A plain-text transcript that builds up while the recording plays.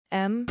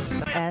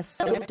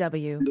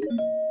MSW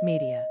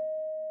Media.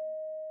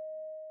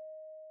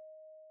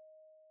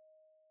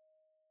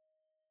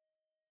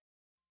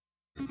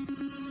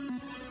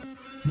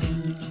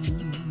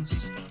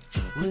 News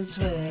with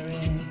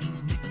swearing.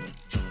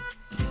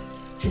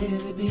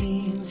 Daily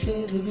beans,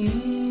 daily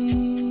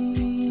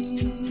beans.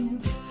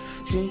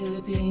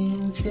 Daily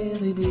beans,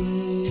 daily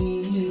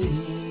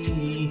beans.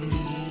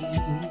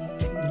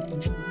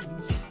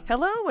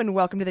 Hello and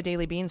welcome to the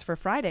Daily Beans for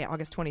Friday,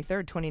 August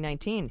 23rd,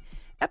 2019.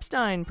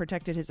 Epstein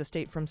protected his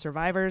estate from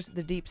survivors.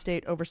 The deep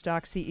state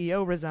overstock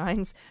CEO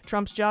resigns.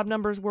 Trump's job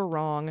numbers were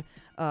wrong.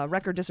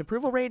 Record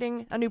disapproval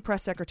rating, a new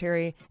press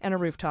secretary, and a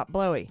rooftop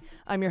blowy.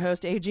 I'm your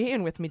host, AG,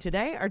 and with me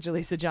today are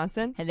Jaleesa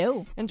Johnson.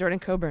 Hello. And Jordan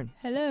Coburn.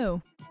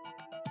 Hello.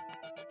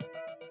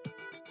 You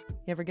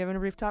ever given a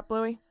rooftop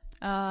blowy?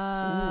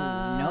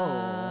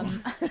 No.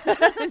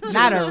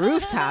 Not a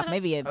rooftop.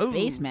 Maybe a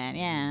basement.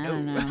 Yeah, I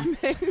don't know.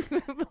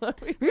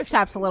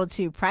 Rooftop's a little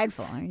too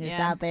prideful. You're just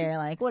out there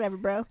like, whatever,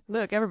 bro.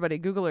 Look, everybody,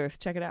 Google Earth.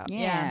 Check it out.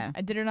 Yeah. I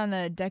did it on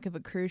the deck of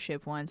a cruise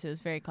ship once. It was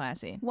very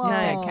classy. Whoa.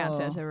 That counts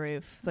as a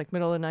roof. It's like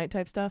middle of the night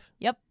type stuff.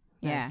 Yep.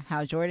 Yeah, Nice.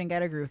 how Jordan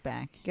got her groove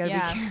back. You gotta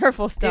Yeah. be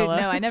careful, Stella.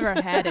 Dude, no, I never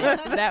had it.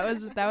 That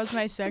was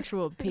my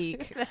sexual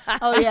peak.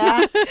 Oh,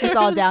 yeah? It's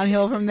all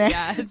downhill from there.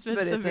 Yeah, it's been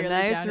But it's a severely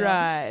nice downhill.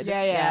 ride.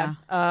 Yeah.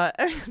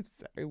 I'm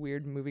sorry,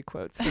 weird movie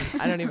quotes.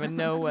 I don't even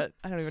know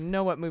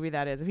what movie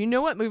that is. If you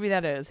know what movie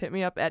that is, hit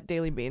me up at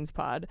Daily Beans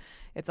Pod.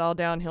 It's all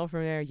downhill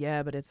from there.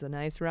 Yeah, but it's a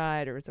nice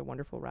ride, or it's a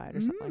wonderful ride,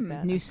 or something like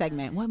that. New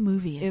segment. What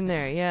movie is in that?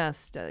 there,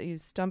 yes. You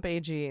stump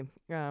AG.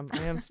 I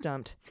am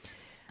stumped.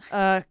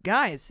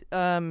 Guys,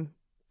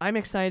 I'm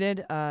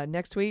excited.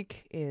 Next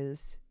week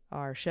is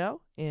our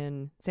show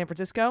in San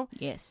Francisco.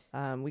 Yes.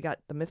 We got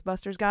the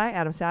Mythbusters guy,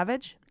 Adam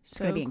Savage. It's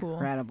going to be cool.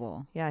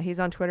 incredible. Yeah, he's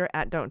on Twitter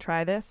at Don't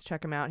Try This.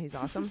 Check him out. He's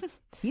awesome.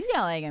 He's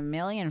got like 1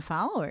 million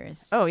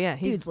followers. Oh, yeah.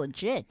 Dude's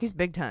legit. He's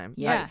big time.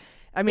 Yeah.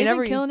 I mean, They've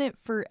every been killing it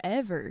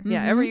forever.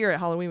 every year at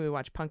Halloween we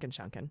watch Pumpkin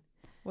Chunkin',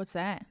 What's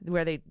that?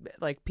 where they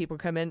like people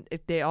come in.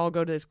 If they all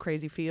go to this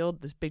crazy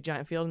field, this big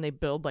giant field, and they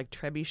build like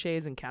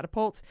trebuchets and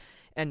catapults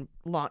and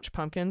launch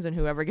pumpkins, and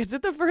whoever gets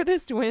it the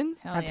furthest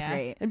wins. Hell That's yeah.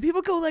 great. And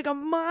people go like a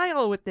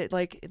mile with it.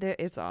 Like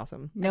it's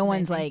awesome. No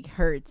one's amazing. like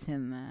hurt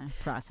in the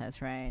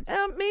process, right?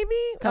 Maybe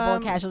Couple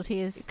of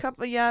casualties.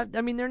 Couple, yeah. I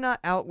mean, they're not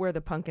out where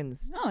the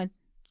pumpkins Oh, it's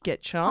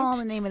get all in chunked,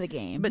 the name of the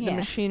game. but yeah. the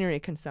machinery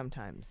can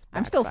sometimes.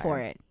 I'm still backfire. for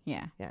it.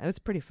 Yeah. Yeah, it was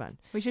pretty fun.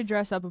 We should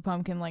dress up a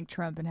pumpkin like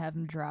Trump and have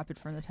him drop it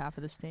from the top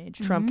of the stage.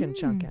 Trumpkin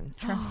Chunkin'.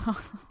 Trump.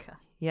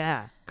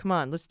 Yeah, come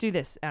on, let's do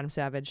this, Adam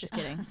Savage. Just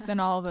kidding. Then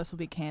all of us will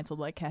be canceled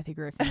like Kathy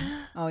Griffin.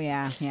 Oh,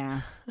 yeah.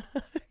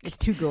 It's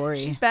too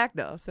gory. She's back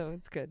though, so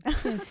it's good.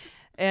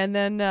 And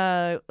then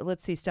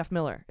let's see, Steph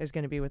Miller is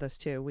going to be with us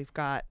too.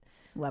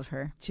 Love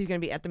her. She's going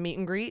to be at the meet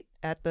and greet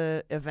at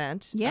the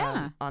event.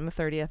 Yeah. On the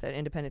 30th at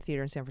Independent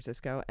Theater in San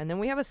Francisco, and then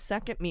we have a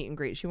second meet and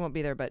greet. She won't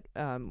be there, but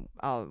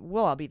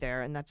we'll all be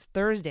there, and that's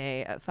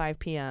Thursday at 5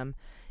 p.m.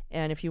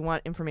 And if you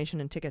want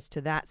information and tickets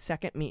to that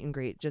second meet and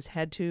greet, just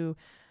head to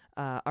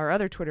our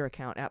other Twitter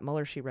account at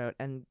Muller She Wrote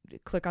and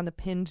click on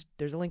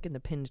there's a link in the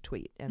pinned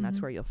tweet, and that's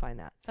where you'll find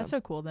that. That's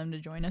so cool of them to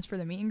join us for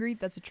the meet and greet.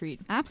 That's a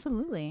treat.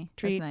 Absolutely.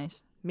 treat. That's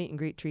nice. Meet and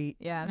greet treat.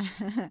 Yeah.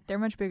 They're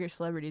much bigger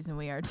celebrities than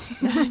we are, too.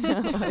 I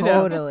know.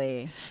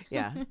 Totally.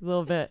 Yeah, a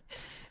little bit.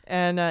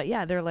 And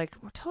they're like,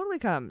 well, totally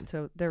come.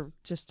 So they're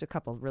just a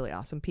couple of really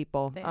awesome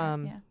people. They are,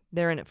 yeah.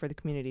 They're in it for the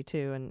community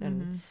too,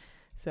 and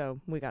so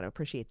we got to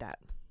appreciate that.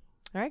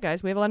 All right,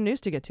 guys, we have a lot of news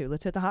to get to.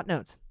 Let's hit the hot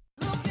notes.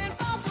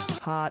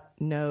 Hot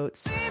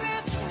notes.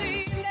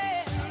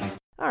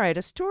 All right,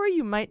 a story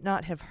you might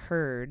not have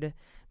heard,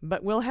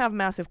 but will have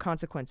massive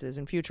consequences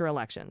in future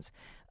elections.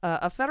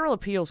 A federal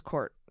appeals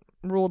court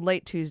ruled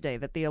late Tuesday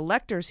that the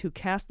electors who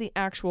cast the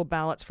actual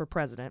ballots for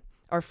president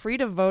are free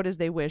to vote as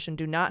they wish and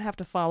do not have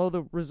to follow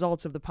the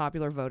results of the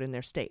popular vote in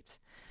their states.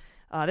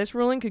 This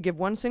ruling could give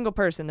one single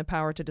person the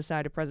power to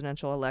decide a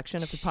presidential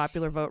election if the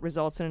popular vote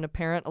results in an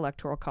apparent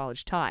electoral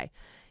college tie.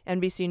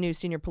 NBC News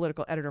senior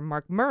political editor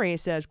Mark Murray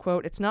says,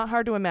 quote, "It's not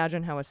hard to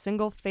imagine how a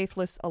single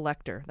faithless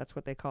elector," that's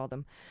what they call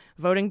them,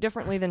 "voting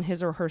differently than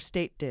his or her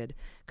state did,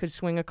 could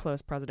swing a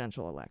close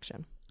presidential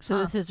election." So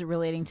this is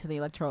relating to the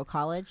Electoral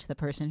College, the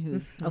person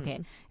who's... Okay.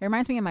 It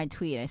reminds me of my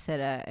tweet. I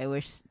said, I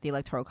wish the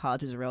Electoral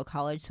College was a real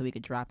college so we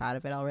could drop out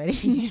of it already.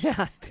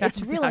 Yeah,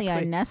 It's really exactly.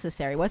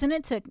 unnecessary. Wasn't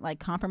it to like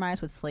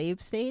compromise with slave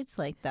states,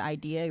 like the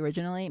idea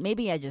originally?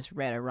 Maybe I just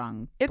read a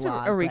wrong It's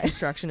blog, a but-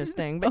 reconstructionist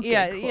thing, but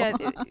Okay,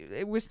 cool.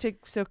 it was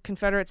so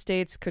Confederate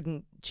states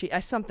couldn't cheat.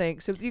 Something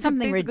so you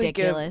Something could basically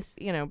ridiculous.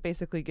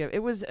 give. It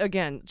was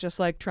again just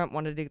like Trump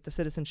wanted to get the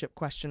citizenship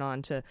question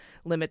on to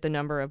limit the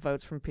number of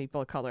votes from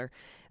people of color.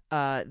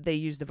 They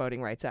used the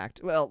Voting Rights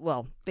Act.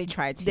 Well, They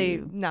tried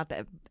to... not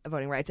the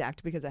Voting Rights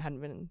Act because it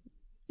hadn't been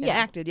Yeah.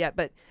 enacted yet,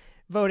 but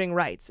voting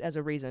rights as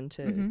a reason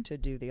to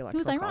do the It electoral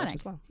was college ironic.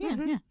 as well. Yeah,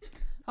 yeah.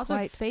 Also,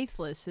 Quite.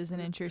 faithless is an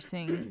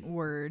interesting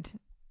word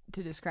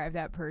to describe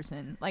that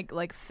person.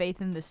 Like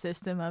faith in the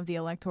system of the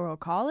Electoral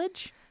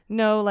College?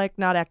 No, like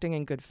not acting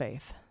in good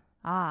faith.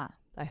 Ah.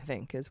 I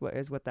think is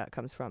what that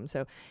comes from.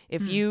 So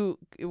if you're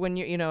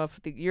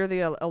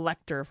the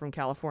elector from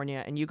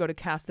California and you go to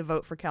cast the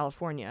vote for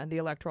California, the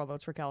electoral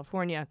votes for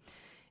California,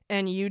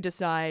 and you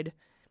decide,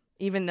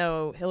 even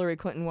though Hillary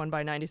Clinton won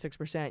by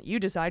 96%, you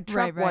decide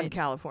Trump won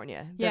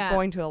California. They're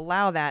going to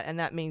allow that, and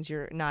that means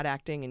you're not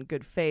acting in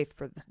good faith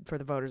for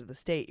the voters of the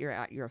state.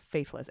 You're a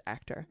faithless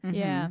actor. Mm-hmm.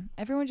 Yeah.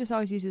 Everyone just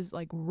always uses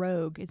like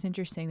rogue. It's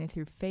interesting they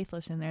threw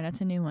faithless in there. That's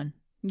a new one.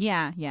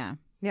 Yeah. Yeah,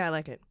 I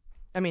like it.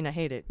 I mean, I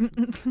hate it,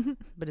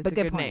 but it's a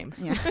good name.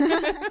 Yeah.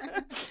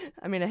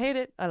 I mean, I hate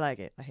it. I like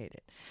it. I hate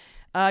it.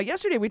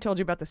 Yesterday, we told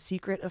you about the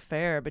secret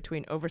affair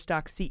between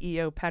Overstock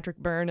CEO Patrick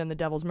Byrne and the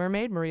Devil's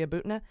Mermaid, Maria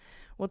Butina.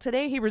 Well,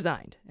 today he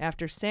resigned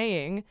after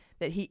saying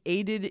that he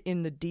aided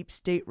in the deep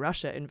state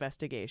Russia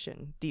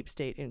investigation, deep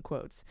state in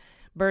quotes.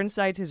 Byrne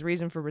cites his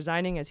reason for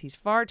resigning as he's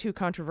far too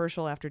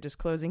controversial after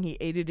disclosing he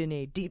aided in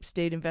a deep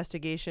state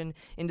investigation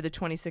into the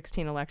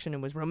 2016 election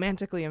and was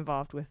romantically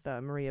involved with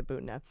Maria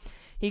Butina.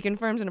 He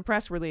confirms in a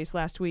press release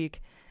last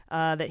week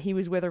that he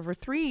was with her for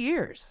 3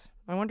 years.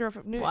 I wonder if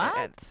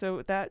what?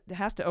 So that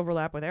has to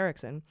overlap with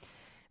Erickson.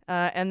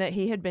 And that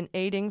he had been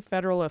aiding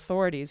federal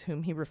authorities,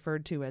 whom he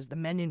referred to as the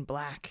Men in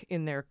Black,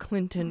 in their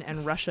Clinton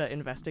and Russia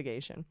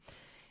investigation.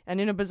 And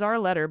in a bizarre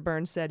letter,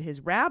 Byrne said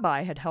his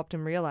rabbi had helped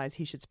him realize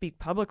he should speak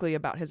publicly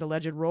about his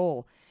alleged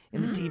role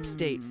in the deep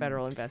state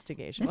federal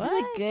investigation. This is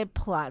a good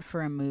plot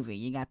for a movie.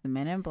 You got the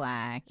Men in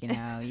Black, you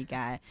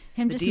got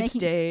him the just deep making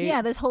state.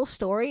 Yeah, this whole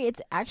story.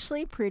 It's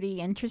actually pretty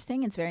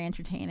interesting. It's very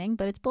entertaining,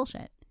 but it's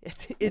bullshit.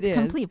 It it's is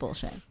complete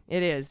bullshit.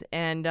 It is,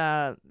 and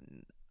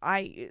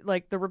I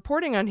like the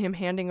reporting on him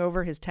handing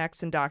over his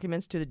texts and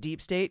documents to the deep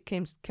state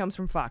comes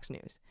from Fox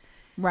News.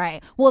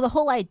 Right. Well, the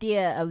whole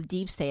idea of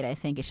deep state, I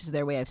think, is just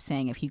their way of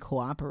saying if he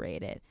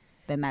cooperated,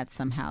 then that's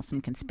somehow some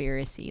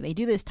conspiracy. They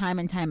do this time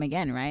and time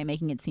again, right?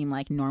 Making it seem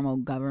like normal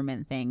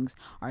government things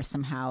are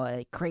somehow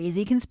a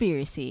crazy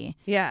conspiracy.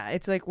 Yeah,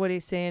 it's like what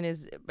he's saying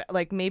is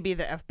like maybe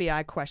the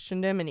FBI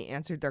questioned him and he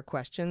answered their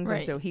questions. Right.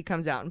 And so he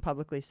comes out and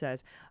publicly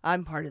says,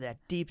 I'm part of that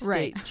deep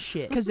state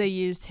shit. Because they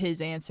used his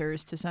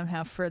answers to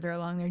somehow further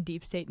along their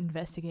deep state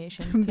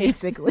investigation.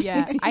 Basically.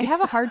 Yeah. I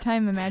have a hard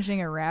time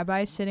imagining a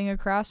rabbi sitting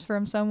across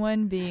from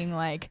someone being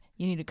like,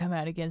 you need to come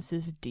out against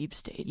this deep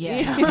state.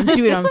 Yeah.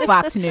 Do it on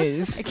Fox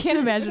News. I can't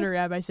imagine a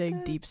rabbi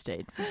saying deep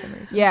state for some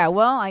reason. Yeah,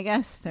 well, I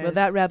guess there's... Well,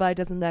 that rabbi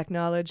doesn't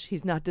acknowledge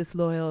he's not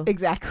disloyal.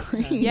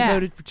 Exactly. He Yeah.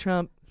 voted for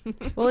Trump.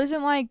 Well,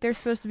 isn't like there's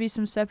supposed to be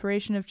some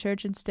separation of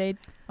church and state?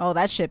 Oh,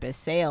 that ship has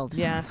sailed.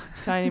 Yeah,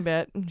 tiny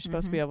bit. You're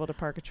supposed to be able to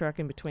park a truck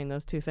in between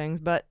those two things,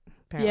 but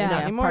apparently Yeah. not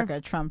Yeah, anymore. park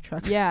a Trump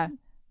truck. Yeah.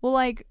 Well,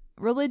 like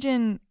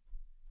religion,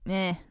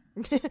 this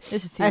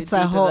is too That's deep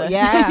a of whole... a-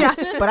 Yeah.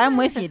 But I'm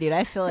with you, dude.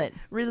 I feel it.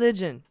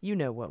 Religion, you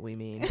know what we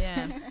mean.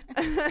 Yeah.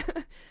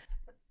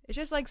 It's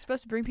just like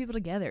supposed to bring people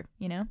together,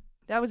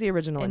 That was the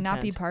original and intent.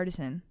 not be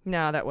partisan.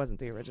 No, that wasn't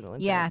the original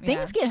intent. Yeah,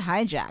 things get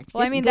hijacked.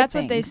 Well, I Good- mean, good that's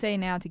what they things. say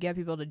now to get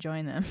people to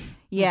join them.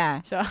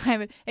 Yeah. So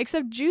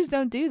except Jews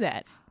don't do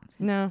that.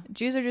 No.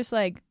 Jews are just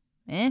like,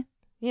 eh.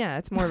 Yeah,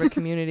 it's more of a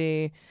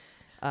community.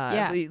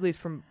 Yeah. At least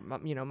from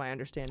my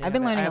understanding. I've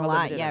been of it. I learning have a lot,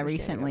 limited yeah,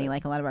 understanding recently. of it.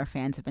 Like a lot of our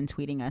fans have been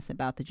tweeting us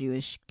about the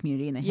Jewish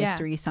community and the Yeah.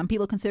 history. Some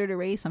people consider it a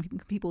race. Some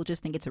people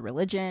just think it's a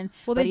religion.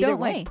 Well, but they either don't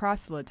way, like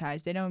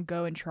proselytize. They don't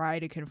go and try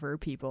to convert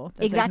people.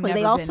 That's Exactly. Like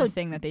They never also- been a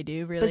thing that they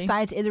do. Really.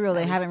 besides Israel,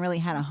 they At least- haven't really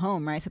had a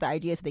home, right? So the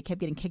idea is that they kept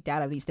getting kicked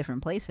out of these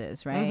different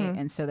places, right? Mhm.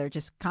 And so they're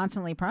just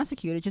constantly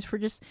prosecuted for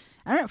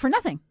I don't know, for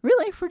nothing,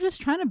 really, for just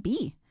trying to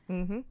be.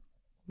 Mm-hmm.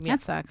 Yeah.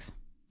 That sucks.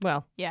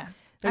 Well, yeah.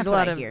 there's That's a what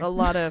lot I of hear. a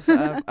lot of.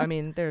 I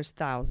mean, there's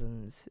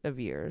thousands of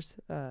years.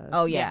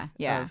 Oh, yeah.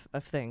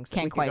 Of things. that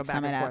Can't we could quite go back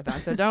sum and it forth up.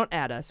 on. So don't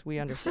add us. We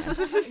understand.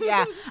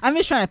 Yeah, I'm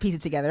just trying to piece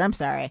it together. I'm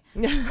sorry.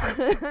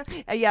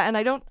 Yeah, and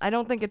I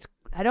don't think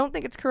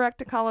it's correct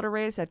to call it a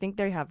race. I think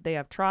they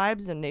have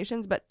tribes and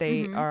nations, but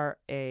they Mhm. are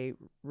a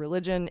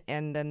religion,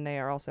 and then they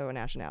are also a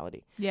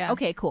nationality. Yeah.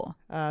 Okay, cool.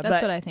 That's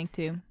but, what I think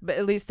too. But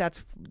at least that's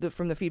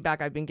from the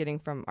feedback I've been getting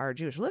from our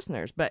Jewish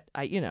listeners. But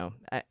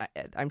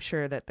I'm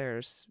sure that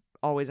there's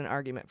always an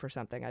argument for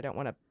something. I don't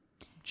want to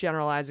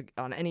generalize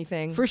on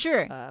anything. For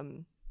sure.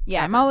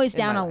 Yeah, I'm ever always in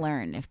down my to life.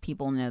 learn. If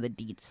people know the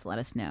deets, let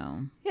us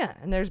know. Yeah,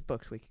 and there's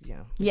books we could,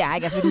 Yeah, I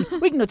guess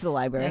we can go to the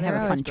library and Yeah, have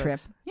there a are fun always trip.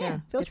 books. Yeah,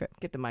 field trip.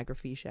 Get the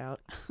microfiche out.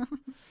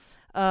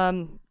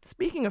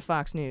 Speaking of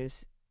Fox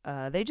News,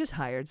 they just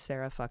hired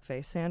Sarah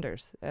Fuckface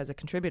Sanders as a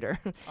contributor,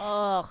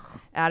 Ugh.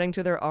 adding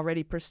to their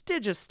already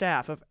prestigious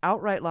staff of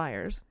outright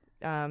liars.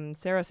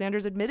 Sarah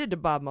Sanders admitted to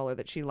Bob Mueller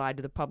that she lied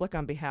to the public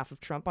on behalf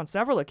of Trump on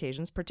several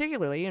occasions,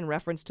 particularly in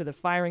reference to the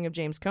firing of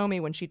James Comey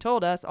when she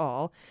told us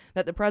all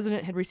that the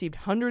president had received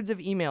hundreds of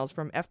emails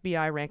from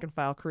FBI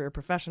rank-and-file career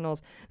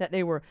professionals that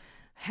they were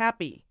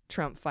happy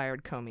Trump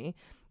fired Comey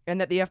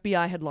and that the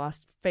FBI had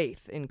lost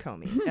faith in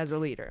Comey as a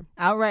leader.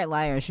 Outright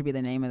Liar should be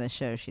the name of the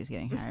show she's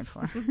getting hired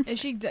for. Should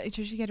she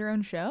get her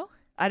own show?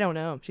 I don't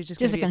know. She's just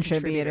Just a gonna be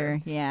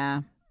contributor.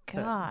 Yeah.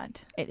 God.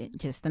 It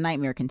just the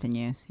nightmare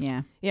continues.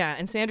 Yeah. Yeah,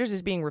 and Sanders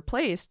is being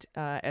replaced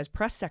as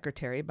press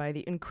secretary by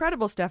the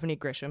incredible Stephanie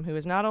Grisham, who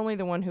is not only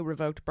the one who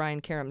revoked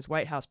Brian Karem's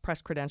White House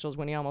press credentials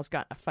when he almost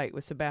got in a fight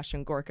with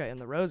Sebastian Gorka in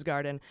the Rose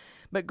Garden,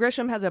 but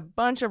Grisham has a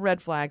bunch of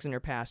red flags in her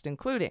past,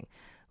 including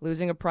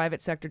losing a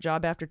private sector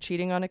job after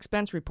cheating on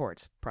expense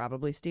reports,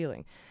 probably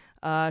stealing.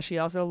 She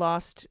also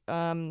lost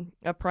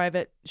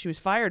she was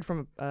fired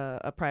from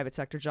a private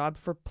sector job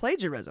for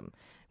plagiarism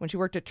when she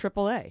worked at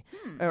AAA.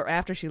 Or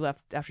after she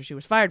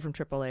was fired from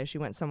AAA, she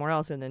went somewhere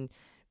else and then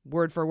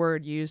word for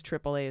word used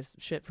AAA's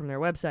shit from their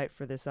website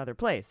for this other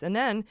place. And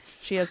then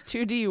she has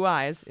 2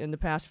 DUIs in the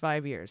past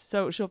 5 years.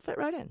 So she'll fit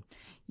right in.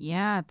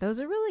 Yeah, those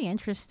are really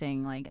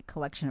interesting, like a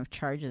collection of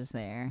charges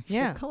there. She's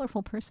Yeah. a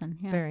colorful person.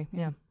 Yeah. Very,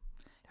 yeah.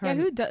 Yeah,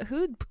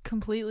 who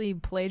completely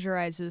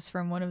plagiarizes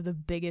from one of the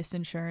biggest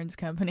insurance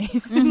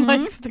companies in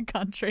like the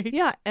country?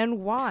 Yeah, and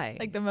why?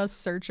 Like the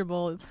most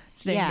searchable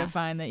thing Yeah. to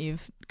find that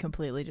you've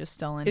completely just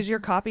stolen. Is your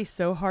copy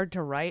so hard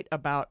to write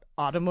about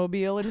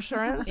automobile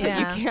insurance that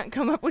Yeah. you can't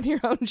come up with your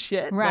own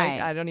shit? Right.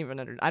 Like, I don't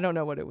even I don't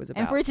know what it was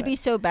about. And for it to but- be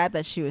so bad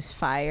that she was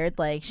fired,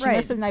 like she Right.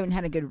 must have not even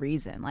had a good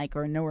reason, like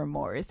or no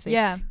remorse. Like,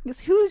 Yeah. because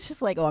who's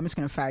just like, oh, I'm just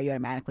going to fire you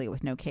automatically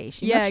with no case?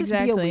 She Yeah, must just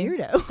exactly. be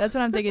a weirdo. That's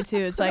what I'm thinking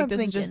too. That's It's what like I'm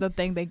this is just thinking. the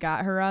thing they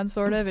got her on,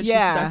 sort of. And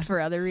Yeah. she sucked for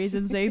other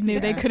reasons they knew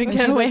they couldn't And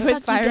get she's away like,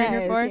 with "Fuck you firing her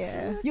guys, for.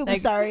 yeah. You'll be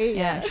Like, sorry.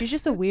 Yeah, she's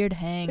just a weird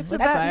hang. Let's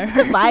about- fire That's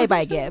the her. vibe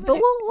I get, but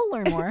we'll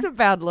learn more. It's a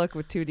bad look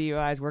with 2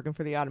 DUIs working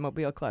for the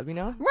automobile club, you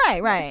know?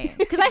 Right.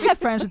 Because I have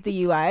friends with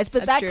DUIs,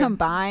 but That's that true.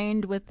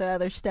 combined with the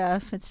other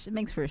stuff, it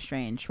makes for a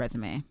strange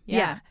resume.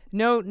 Yeah.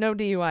 No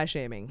DUI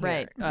shaming.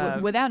 Here.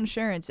 Right. Without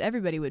insurance,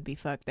 everybody would be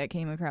fucked that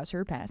came across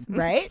her path.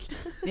 Right?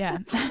 Yeah.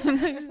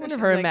 One of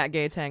her and Matt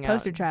Gates hang out.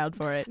 Poster child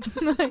for it.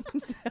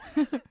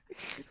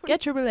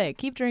 Get AAA.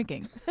 Keep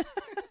drinking.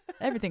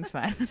 Everything's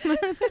fine. It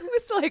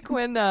was like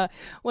when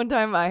one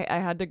time I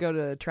had to go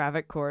to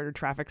traffic court or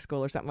traffic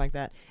school or something like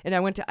that, and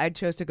I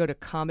chose to go to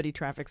comedy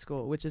traffic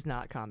school, which is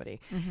not comedy.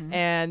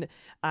 And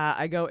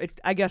I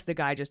guess the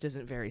guy just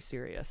isn't very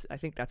serious. I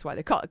think that's why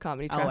they call it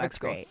comedy Oh, traffic that's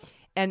school. great.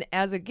 And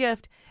as a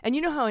gift, and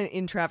you know how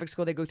in traffic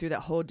school they go through that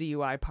whole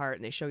DUI part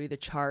and they show you the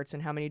charts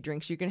and how many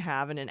drinks you can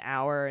have in an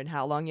hour and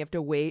how long you have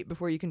to wait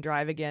before you can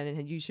drive again,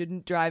 and you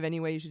shouldn't drive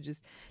anyway, you should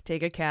just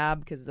take a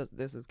cab, because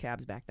this was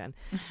cabs back then.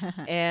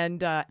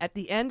 And at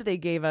the end they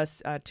gave us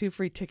 2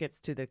 free tickets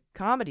to the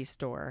Comedy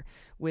Store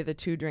with a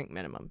 2-drink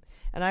minimum,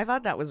 and I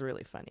thought that was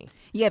really funny.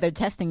 Yeah, they're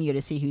testing you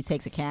to see who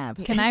takes a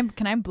cab. Can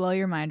I blow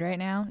your mind right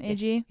now,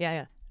 AG?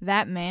 Yeah.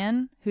 That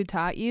man who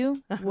taught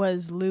you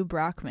was Lou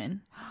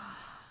Brockman.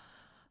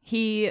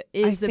 He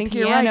is the think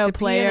piano you're right, the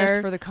player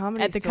pianist for the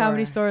Comedy at the Store.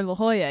 Comedy Store in La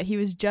Jolla. He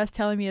was just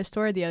telling me a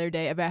story the other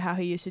day about how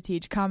he used to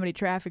teach comedy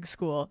traffic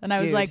school, and I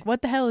was Dude. like,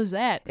 "What the hell is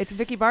that?" It's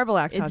Vicky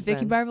Barbalak's It's husband.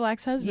 Vicky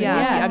Barbalak's husband.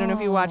 Yeah, I don't know if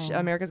you watch Oh.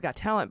 America's Got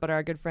Talent, but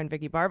our good friend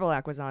Vicky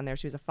Barbalak was on there.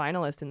 She was a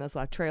finalist in this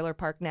Trailer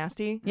Park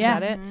Nasty. Yeah. Is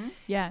that it?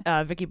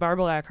 Yeah. Vicky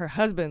Barbalak, her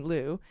husband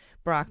Lou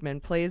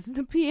Brockman, plays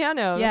the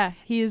piano. Yeah,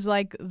 he is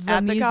like the At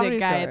the music Comedy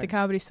guy Store. at the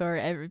Comedy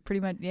Store. Pretty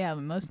much, yeah,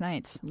 most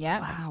nights. Yeah.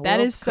 Wow, That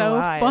worlds is so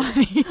collide.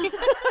 funny.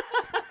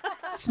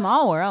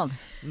 Small world.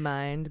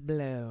 Mind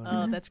blown.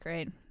 Oh, that's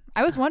great.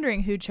 I was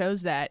wondering who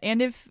chose that,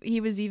 and if he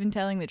was even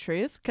telling the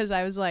truth, because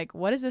I was like,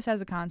 "What is this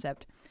as a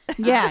concept?"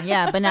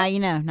 Yeah, but now you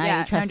know. Now yeah,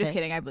 you trust I'm just it.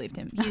 kidding. I believed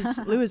him.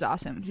 Lou is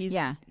awesome. He's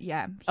Yeah. He's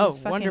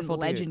fucking wonderful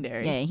dude.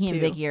 legendary. Yeah, he and too.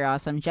 Vicky are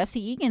awesome. Jesse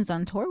Egan's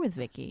on tour with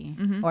Vicky,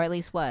 or at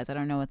least was. I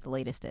don't know what the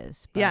latest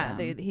is. But, Yeah,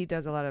 he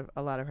does a lot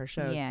of her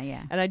shows.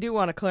 Yeah. And I do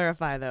want to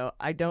clarify, though,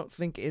 I don't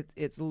think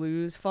it's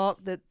Lou's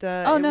fault that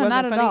Oh, it no, wasn't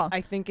not at funny. all.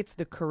 I think it's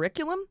the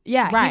curriculum.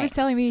 Yeah, he Right. was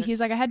telling me,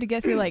 he's like, I had to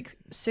get through like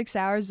 6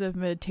 hours of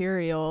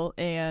material,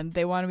 and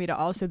they wanted me to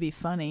also be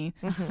funny.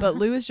 But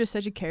Lou is just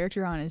such a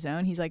character on his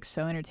own. He's like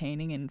so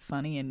entertaining and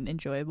funny and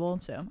enjoyable.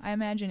 So I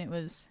imagine it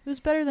was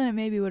better than it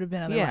maybe would have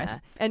been otherwise. Yeah,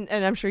 and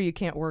I'm sure you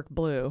can't work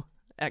blue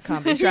at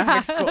comedy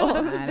traffic school.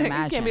 I'd You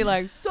can't be imagine.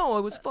 like, so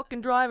I was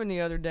fucking driving the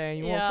other day, and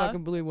you Yeah. won't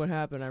fucking believe what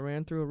happened. I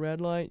ran through a red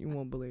light. You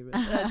won't believe it.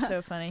 That's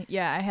so funny.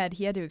 Yeah,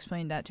 he had to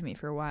explain that to me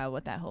for a while,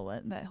 what that whole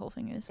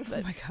thing is. Oh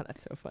But my god,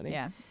 that's so funny.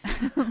 yeah.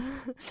 All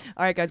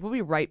right, guys, we'll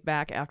be right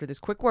back after this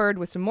quick word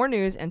with some more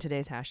news and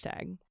today's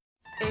hashtag.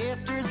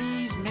 After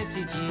these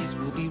messages,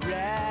 we'll be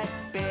right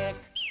back.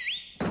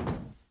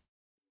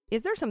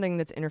 Is there something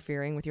that's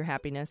interfering with your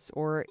happiness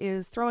or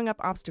is throwing up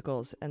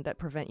obstacles and that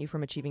prevent you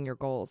from achieving your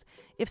goals?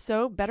 If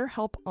so,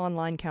 BetterHelp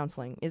Online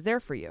Counseling is there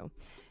for you.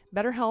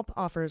 BetterHelp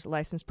offers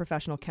licensed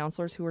professional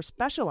counselors who are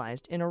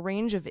specialized in a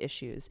range of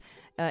issues,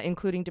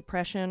 including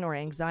depression or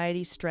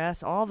anxiety,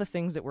 stress, all the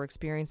things that we're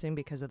experiencing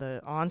because of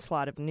the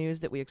onslaught of news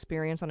that we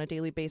experience on a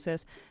daily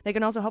basis. They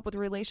can also help with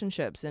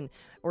relationships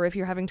or if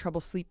you're having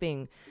trouble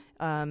sleeping,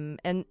 and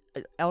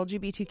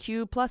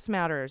LGBTQ plus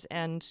matters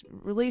and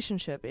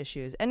relationship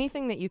issues,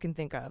 anything that you can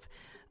think of.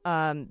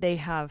 They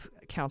have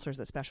counselors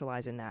that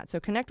specialize in that. So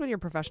connect with your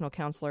professional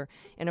counselor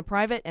in a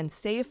private and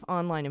safe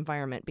online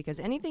environment because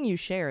anything you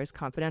share is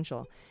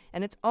confidential.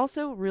 And it's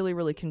also really,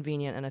 really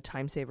convenient and a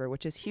time saver,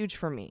 which is huge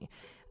for me.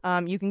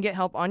 You can get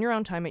help on your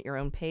own time at your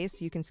own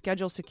pace. You can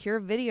schedule secure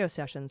video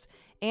sessions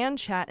and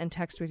chat and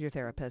text with your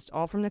therapist,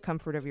 all from the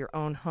comfort of your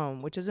own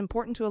home, which is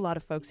important to a lot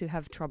of folks who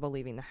have trouble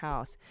leaving the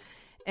house.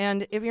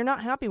 And if you're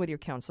not happy with your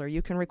counselor,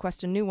 you can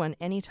request a new one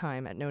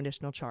anytime at no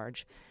additional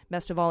charge.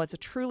 Best of all, it's a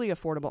truly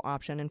affordable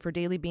option, and for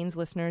Daily Beans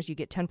listeners, you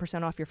get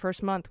 10% off your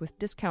first month with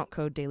discount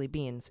code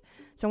DailyBeans.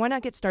 So why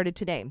not get started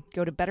today?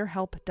 Go to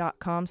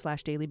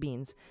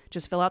betterhelp.com/dailybeans.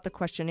 Just fill out the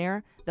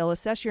questionnaire, they'll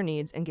assess your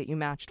needs and get you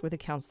matched with a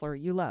counselor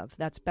you love.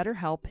 That's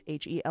betterhelp,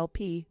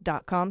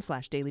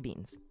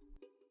 HELP.com/dailybeans.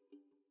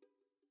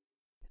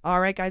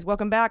 All right, guys,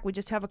 welcome back. We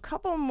just have a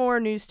couple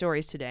more news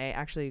stories today.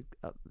 Actually,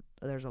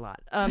 there's a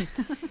lot.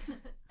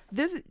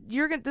 This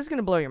is going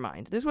to blow your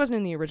mind. This wasn't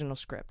in the original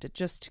script. It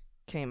just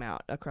came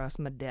out across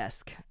my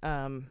desk,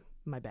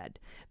 my bed.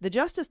 The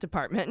Justice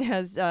Department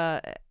has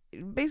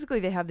basically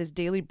they have this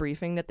daily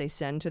briefing that they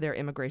send to their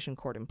immigration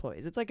court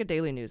employees. It's like a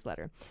daily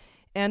newsletter.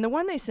 And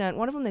one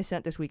of them they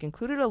sent this week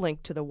included a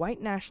link to the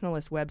white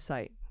nationalist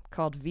website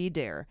called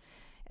VDare.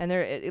 And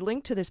it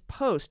linked to this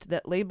post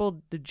that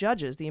labeled the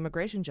judges, the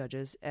immigration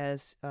judges,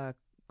 as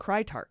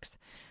Krytarchs,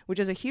 which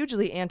is a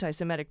hugely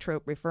anti-Semitic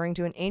trope referring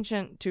to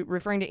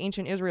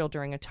ancient Israel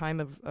during a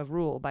time of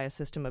rule by a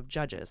system of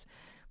judges.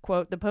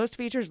 Quote, the post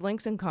features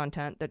links and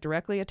content that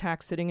directly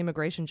attacks sitting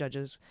immigration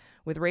judges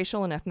with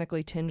racial and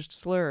ethnically tinged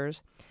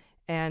slurs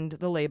and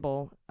the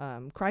label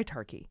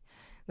Krytarchy.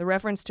 The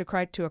reference to a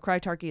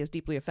Krytarchy is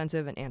deeply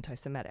offensive and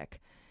anti-Semitic.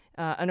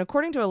 And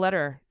according to a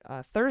letter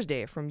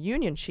Thursday from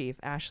Union Chief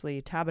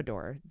Ashley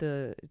Tabador,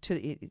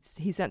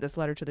 he sent this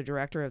letter to the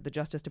director of the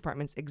Justice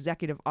Department's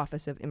Executive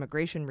Office of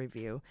Immigration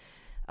Review.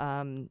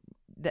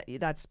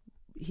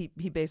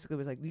 He basically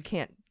was like, you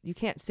can't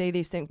say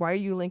these things. Why are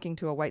you linking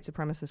to a white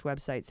supremacist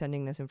website,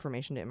 sending this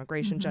information to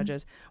immigration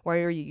judges? Why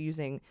are you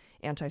using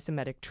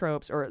anti-Semitic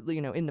tropes? Or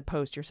in the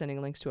post, you're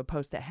sending links to a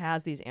post that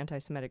has these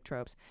anti-Semitic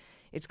tropes.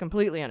 It's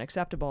completely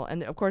unacceptable.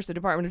 And of course, the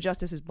Department of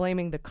Justice is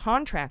blaming the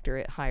contractor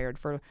it hired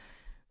for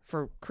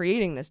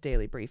creating this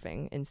daily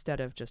briefing instead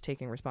of just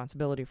taking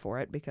responsibility for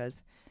it,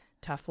 because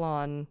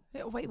Teflon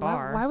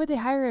Bar. Why would they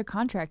hire a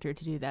contractor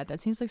to do that? That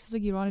seems like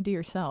something you'd want to do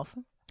yourself.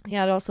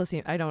 Yeah, it also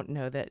seems, I don't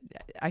know that,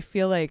 I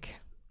feel like,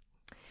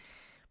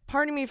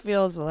 part of me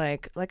feels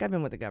like I've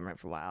been with the government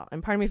for a while,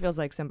 and part of me feels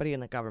like somebody in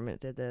the government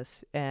did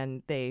this,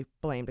 and they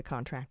blamed a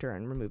contractor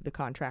and removed the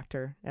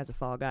contractor as a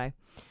fall guy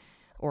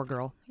or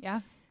girl.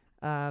 Yeah.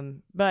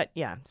 But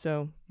yeah,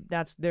 so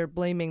they're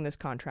blaming this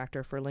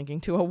contractor for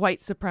linking to a white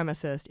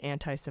supremacist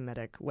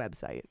anti-Semitic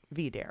website,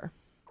 VDare.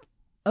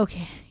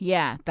 Okay,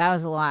 yeah, that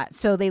was a lot.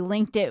 So they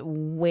linked it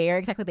where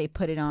exactly? They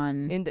put it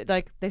on?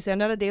 They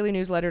send out a daily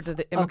newsletter to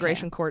the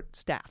immigration court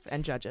staff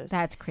and judges.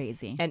 That's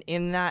crazy. And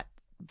in that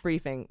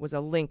briefing was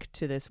a link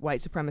to this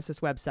white supremacist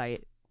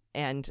website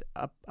and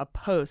a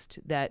post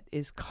that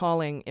is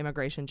calling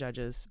immigration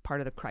judges part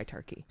of the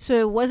Krytarchy. So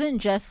it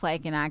wasn't just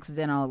like an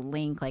accidental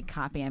link, like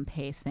copy and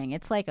paste thing.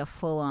 It's like a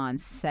full-on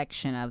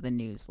section of the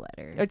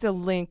newsletter. It's a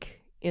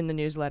link in the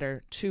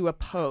newsletter to a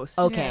post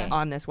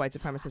on this white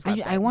supremacist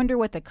website. I wonder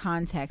what the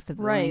context of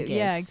the link is.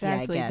 Yeah,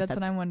 exactly. That's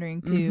what I'm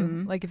wondering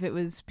too. Like if it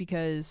was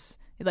because,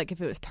 like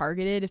if it was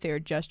targeted, if they were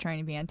just trying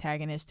to be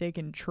antagonistic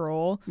and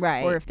troll,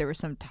 right? Or if there was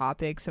some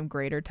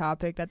greater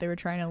topic that they were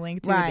trying to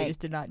link to, they just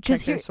did not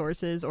check their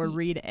sources or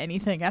read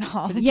anything at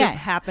all. It just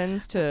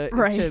happens to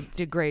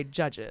degrade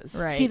judges.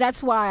 Right. See,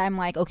 that's why I'm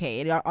like,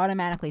 okay, it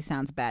automatically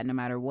sounds bad no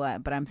matter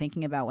what. But I'm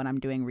thinking about when I'm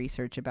doing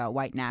research about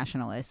white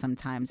nationalists,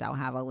 sometimes I'll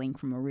have a link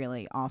from a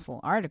really awful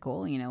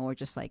article, or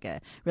just like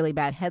a really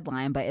bad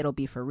headline, but it'll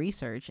be for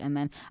research. And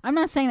then I'm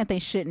not saying that they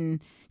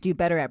shouldn't do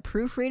better at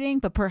proofreading,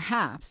 but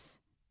perhaps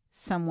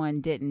someone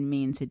didn't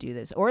mean to do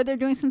this, or they're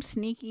doing some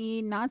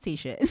sneaky Nazi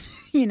shit.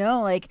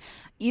 Like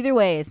either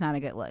way, it's not a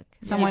good look.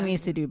 Someone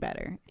needs to do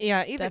better.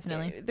 Yeah,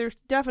 definitely. There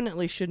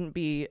definitely shouldn't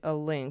be a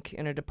link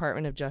in a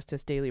Department of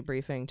Justice daily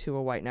briefing to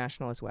a white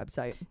nationalist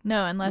website.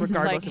 No, unless it's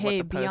like,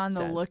 hey, be on the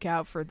says.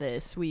 lookout for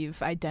this.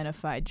 We've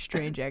identified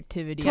strange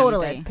activity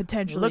Totally. that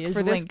potentially Look is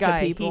for this linked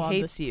guy. to people.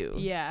 He hates you.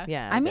 Yeah.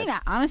 Yeah. I mean,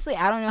 honestly,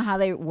 I don't know how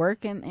they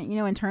work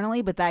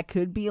internally, but that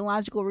could be a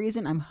logical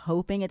reason. I'm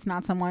hoping it's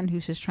not someone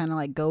who's just trying to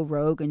like go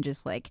rogue and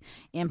just like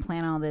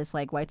implant all this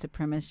like white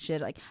supremacist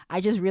shit. Like,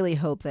 I just really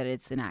hope that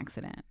it's an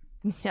accident.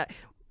 Yeah.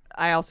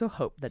 I also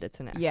hope that it's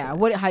an accident.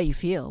 Yeah. How do you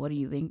feel? What do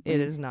you think?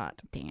 It is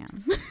not.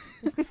 Damn.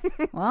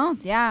 Well,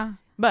 yeah.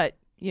 But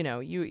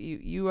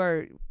you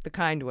are the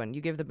kind one.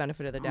 You give the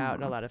benefit of the doubt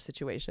in a lot of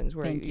situations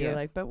where you're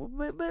like, but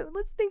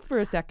let's think for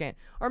a second.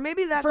 Or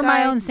maybe that for guy,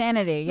 my own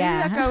sanity. Maybe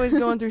that guy was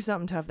going through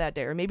something tough that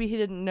day, or maybe he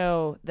didn't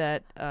know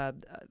that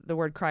the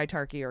word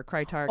Krytarchy or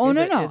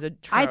Krytarch is a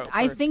trope.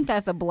 I think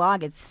that the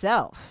blog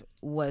itself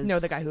was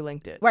the guy who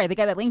linked it. Right, the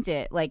guy that linked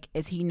it. Like,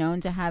 is he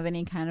known to have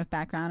any kind of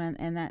background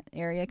in that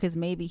area? Because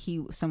maybe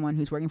someone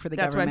who's working for the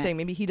government. That's what I'm saying.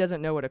 Maybe he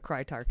doesn't know what a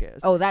Krytarch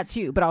is. Oh, that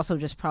too. But also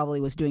just probably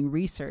was doing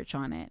research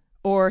on it.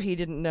 Or he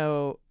didn't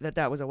know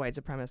that was a white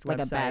supremacist Like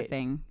website. a bad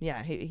thing.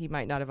 Yeah, he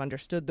might not have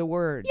understood the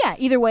words. Yeah,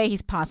 either way,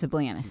 he's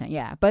possibly innocent.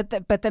 Yeah, but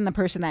then the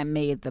person that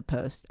made the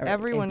post,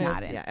 Everyone is is,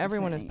 not innocent.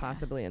 everyone is Yeah.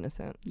 possibly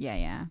innocent.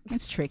 Yeah,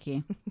 it's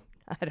tricky.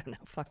 I don't know.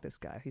 Fuck this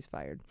guy. He's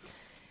fired.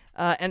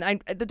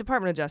 The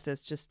Department of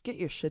Justice, just get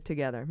your shit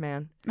together,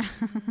 man.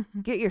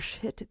 Get your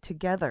shit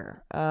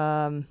together.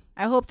 I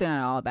hope they're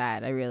not all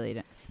bad. I really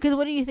don't. Because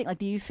what do you think? Like,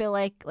 do you feel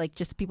like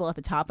just the people at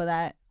the top of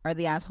that are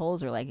the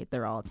assholes, or like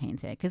they're all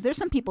tainted? Because there's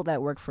some people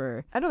that work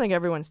for. I don't think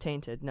everyone's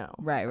tainted. No.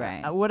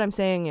 Right. What I'm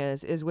saying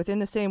is within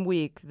the same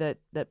week that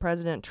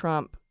President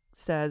Trump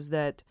says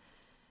that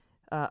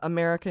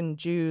American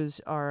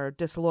Jews are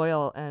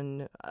disloyal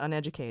and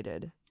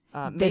uneducated.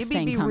 This Maybe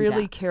thing be comes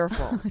really out.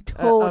 careful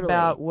Totally.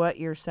 about what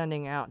you're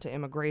sending out to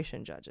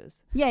immigration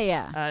judges,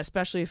 Yeah.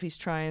 especially if he's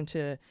trying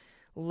to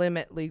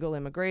limit legal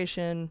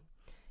immigration.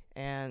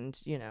 And,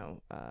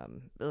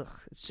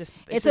 it's just...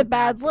 It's a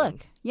bad scene. look.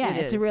 Yeah, It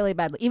it's a is. really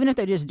bad look. Even if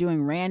they're just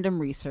doing random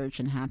research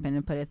and happen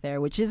to put it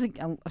there, which is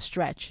a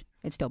stretch,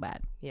 it's still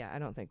bad. Yeah, I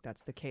don't think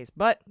that's the case.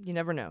 But you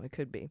never know. It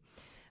could be.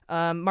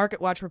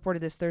 MarketWatch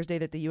reported this Thursday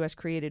that the U.S.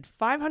 created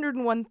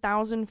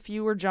 501,000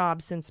 fewer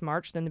jobs since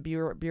March than the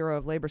Bureau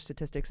of Labor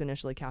Statistics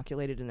initially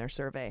calculated in their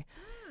survey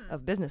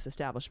of business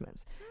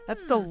establishments.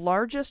 That's the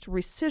largest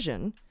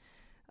rescission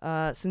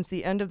since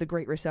the end of the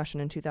Great Recession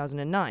in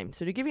 2009.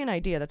 So to give you an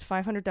idea, that's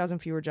 500,000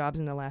 fewer jobs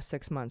in the last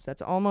 6 months.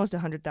 That's almost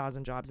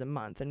 100,000 jobs a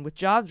month. And with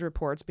jobs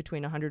reports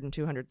between 100 and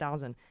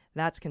 200,000,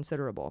 that's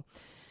considerable.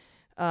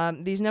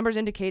 These numbers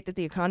indicate that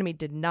the economy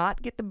did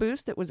not get the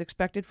boost that was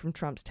expected from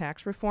Trump's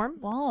tax reform.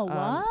 Whoa,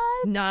 what?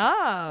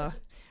 Nah,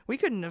 we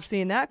couldn't have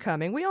seen that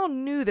coming. We all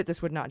knew that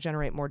this would not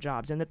generate more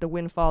jobs and that the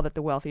windfall that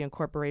the wealthy and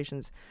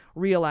corporations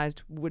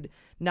realized would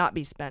not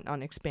be spent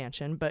on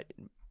expansion, but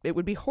it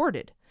would be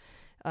hoarded.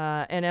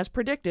 And as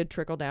predicted,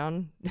 trickle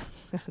down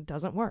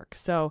doesn't work.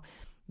 So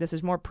this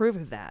is more proof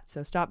of that.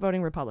 So stop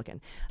voting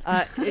Republican.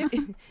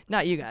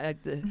 Not you guys.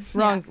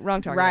 Wrong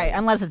target. Right, audience.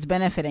 unless it's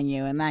benefiting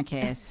you in that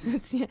case.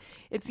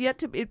 It's yet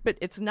to be, but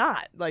it's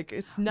not. Like,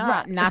 it's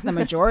not. Right, not the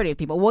majority of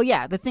people. Well,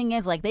 yeah, the thing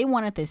is, like, they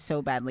wanted this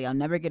so badly. I'll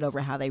never get over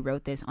how they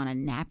wrote this on a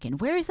napkin.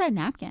 Where is that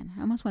napkin?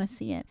 I almost want to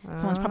see it.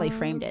 Someone's probably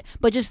framed it.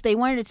 But just, they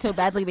wanted it so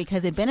badly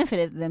because it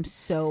benefited them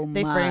so much.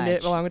 They framed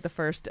it along with the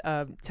first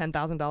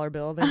 $10,000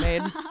 bill they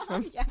made.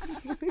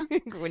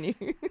 When you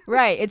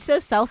Right, it's so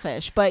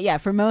selfish. But yeah,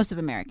 for most of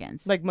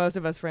Americans. like most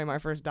of us frame our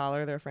first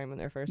dollar, they're framing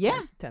their first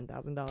Yeah.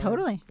 $10,000.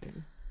 Totally.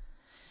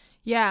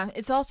 Yeah,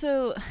 it's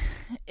also,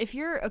 if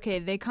you're, okay,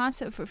 they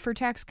for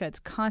tax cuts,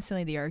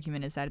 constantly the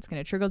argument is that it's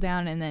going to trickle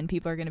down and then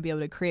people are going to be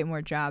able to create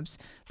more jobs.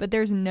 But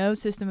there's no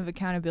system of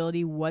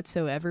accountability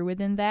whatsoever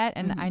within that.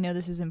 And I know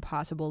this is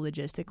impossible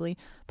logistically,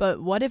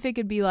 but what if it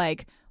could be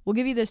like, we'll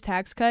give you this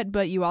tax cut,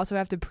 but you also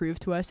have to prove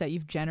to us that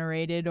you've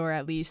generated, or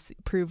at least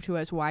prove to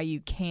us why you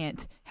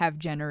can't have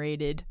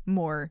generated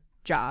more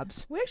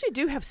jobs. We actually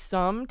do have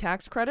some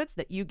tax credits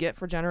that you get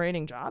for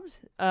generating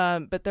jobs,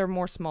 but they're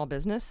more small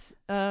business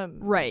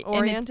Right.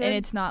 oriented. And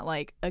it's not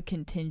like a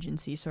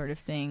contingency sort of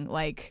thing.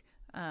 Like,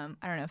 I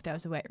don't know if that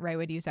was the right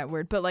way to use that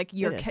word, but like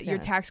your It is, your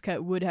yeah. tax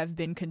cut would have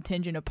been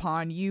contingent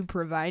upon you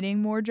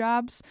providing more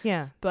jobs.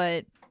 yeah,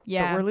 But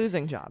yeah, but we're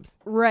losing jobs.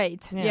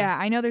 right. Yeah. Yeah.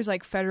 I know there's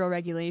like federal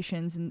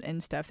regulations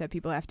and stuff that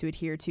people have to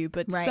adhere to,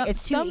 but Right,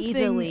 it's too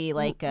easily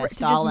like a to just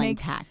stalling make-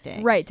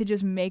 tactic. Right, to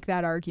just make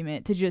that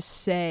argument, to just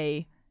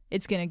say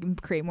it's going to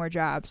create more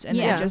jobs. And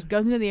then Yeah. it just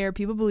goes into the air.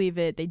 People believe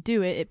it. They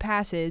do it. It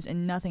passes,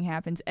 and nothing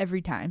happens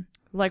every time.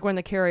 Like when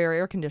the Carrier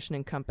Air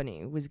Conditioning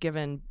Company was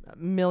given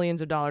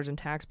millions of dollars in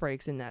tax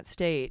breaks in that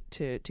state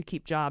to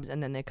keep jobs,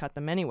 and then they cut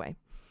them anyway.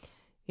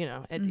 You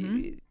know,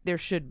 there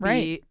should be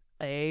Right.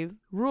 a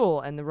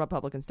rule, and the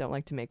Republicans don't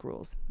like to make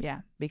rules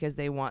Yeah. because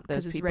they want those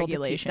 'Cause it's people to keep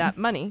regulation. that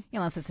money.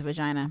 Unless it's a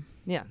vagina.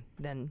 Yeah,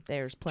 then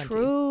there's plenty.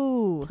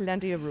 True.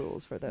 Plenty of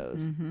rules for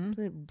those.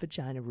 Mm-hmm.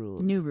 Vagina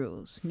rules. New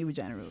rules. New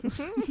vagina rules.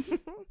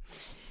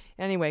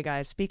 Anyway,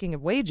 guys, speaking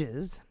of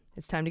wages,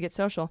 it's time to get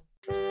social.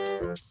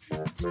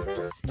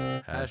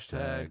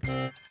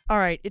 Hashtag. All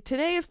right,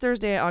 today is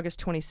Thursday, August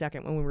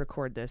 22nd when we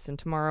record this, and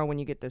tomorrow when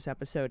you get this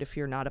episode, if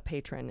you're not a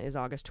patron, is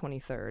August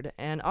 23rd.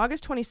 And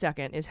August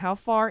 22nd is how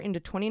far into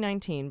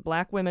 2019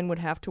 black women would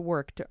have to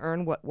work to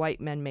earn what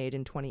white men made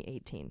in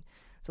 2018.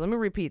 So let me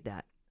repeat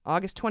that.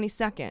 August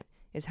 22nd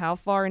is how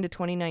far into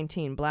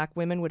 2019 black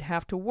women would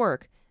have to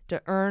work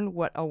to earn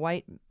what a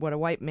white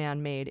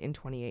man made in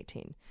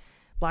 2018.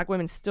 Black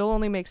women still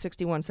only make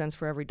 61 cents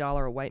for every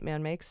dollar a white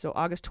man makes, so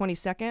August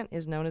 22nd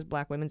is known as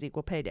Black Women's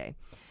Equal Pay Day.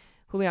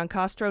 Julian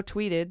Castro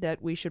tweeted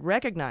that we should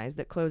recognize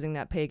that closing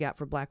that pay gap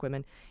for black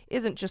women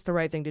isn't just the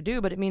right thing to do,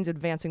 but it means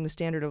advancing the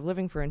standard of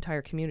living for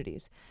entire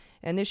communities.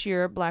 And this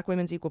year, Black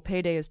Women's Equal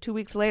Pay Day is 2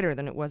 weeks later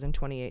than it was in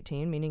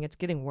 2018, meaning it's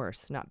getting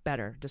worse, not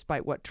better,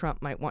 despite what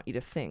Trump might want you to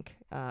think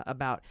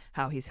about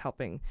how he's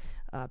helping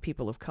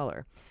people of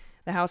color.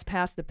 The House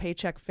passed the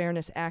Paycheck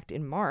Fairness Act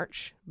in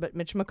March, but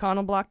Mitch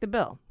McConnell blocked the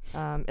bill.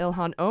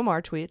 Ilhan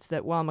Omar tweets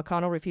that while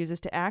McConnell refuses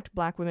to act,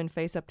 black women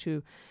face up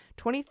to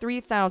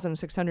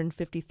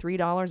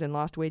 $23,653 in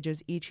lost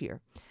wages each year.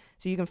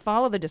 So you can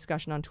follow the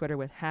discussion on Twitter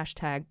with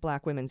hashtag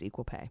Black Women's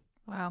Equal Pay.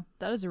 Wow,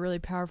 that is a really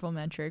powerful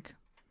metric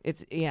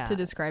It's to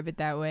describe it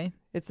that way.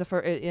 It's the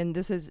first, and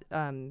this is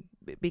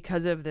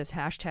because of this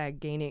hashtag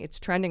gaining. It's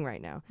trending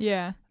right now.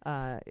 Yeah.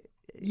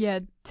 Yeah,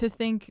 to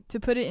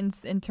put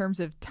it in terms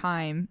of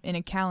time in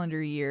a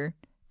calendar year,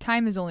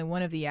 time is only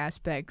one of the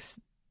aspects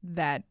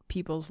that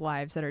people's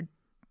lives that are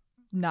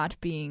not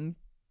being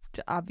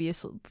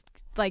obvious.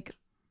 Like,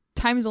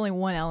 time is only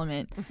one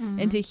element,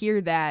 and to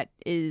hear that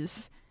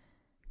is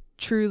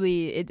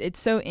truly it's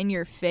so in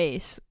your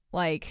face.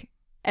 Like,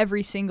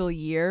 every single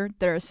year,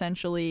 they're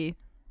essentially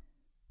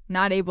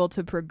not able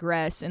to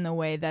progress in the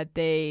way that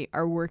they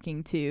are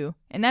working to,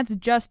 and that's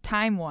just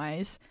time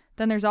wise.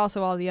 Then there's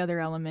also all the other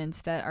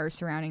elements that are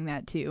surrounding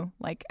that too,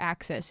 like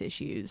access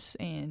issues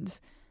and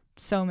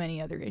so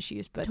many other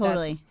issues. But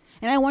Totally.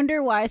 And I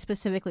wonder why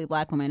specifically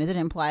Black women. Does it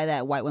imply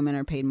that white women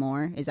are paid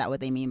more? Is that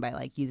what they mean by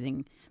like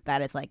using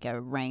that as like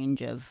a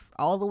range of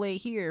all the way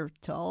here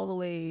to all the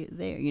way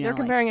there? You know, They're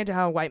comparing it to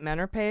how white men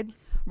are paid.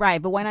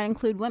 Right, but why not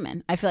include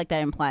women? I feel like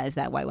that implies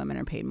that white women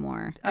are paid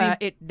more.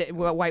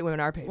 White women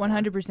are paid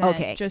 100%.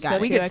 Okay, just got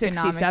it. We get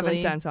 67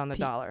 socioeconomically- cents on the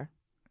dollar.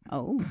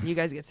 Oh, You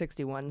guys get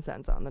 61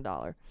 cents on the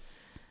dollar.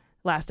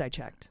 Last I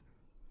checked.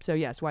 So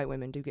yes, white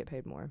women do get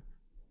paid more.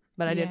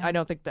 But I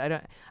don't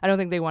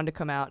think they wanted to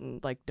come out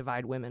and like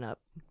divide women up.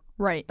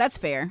 Right. that's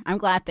fair. I'm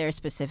glad they're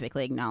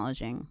specifically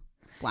acknowledging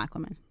Black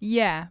women.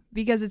 Yeah,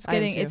 because it's I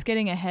am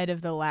getting ahead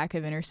of the lack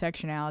of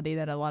intersectionality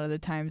that a lot of the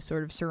time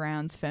sort of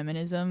surrounds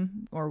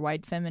feminism, or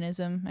white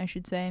feminism, I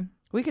should say.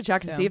 We could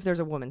check to So- see if there's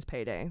a woman's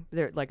payday.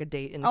 There, like a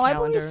date in the Oh, I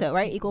calendar. believe so,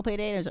 right? Equal pay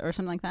day or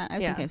something like that. I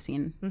Yeah. think I've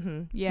seen.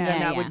 Mm-hmm. Yeah.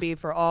 And that Yeah. would be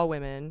for all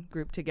women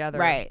grouped together.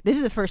 Right. This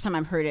is the first time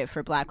I've heard it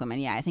for Black women.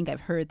 Yeah, I think I've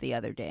heard the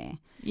other day.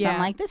 So Yeah. I'm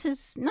like, this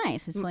is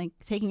nice. It's like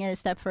taking it a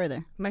step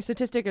further. My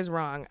statistic is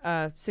wrong.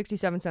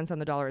 67 cents on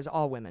the dollar is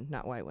all women,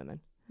 not white women.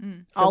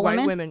 Mm. So All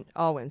white women?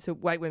 all women. So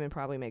white women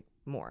probably make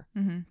more.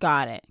 Mm-hmm.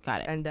 Got it.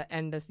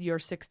 And your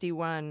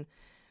 61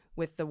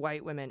 with the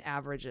white women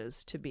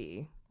averages to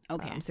be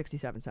Okay.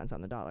 67 cents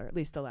on the dollar. At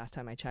least the last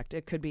time I checked.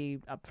 It could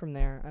be up from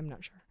there. I'm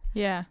not sure.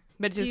 Yeah.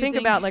 But Do to you think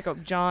think- about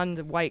like John,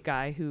 the white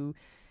guy who,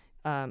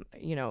 a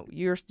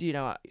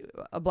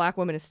black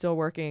woman is still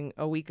working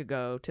a week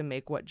ago to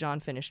make what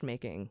John finished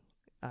making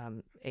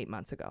 8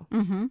 months ago.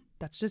 Mm-hmm.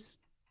 That's just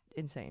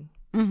insane.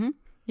 Mm-hmm.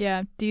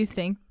 Yeah. Do you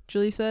think,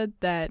 Julie said,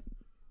 that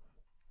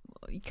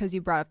because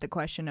you brought up the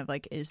question of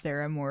like, is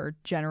there a more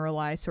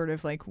generalized sort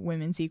of like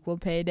women's equal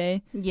pay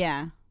day?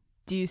 Yeah.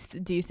 Do you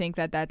think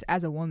that that's,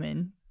 as a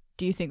woman,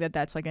 do you think that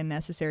that's like a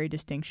necessary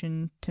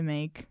distinction to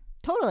make?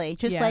 Totally.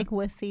 Just Yeah. like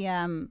with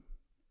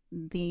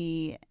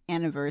the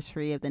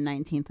anniversary of the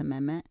 19th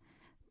Amendment,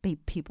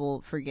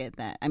 people forget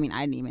that. I mean,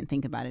 I didn't even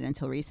think about it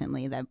until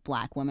recently that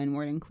Black women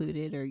weren't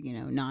included, or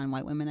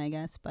non-white women, I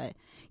guess. But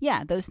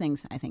yeah, those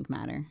things I think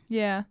matter.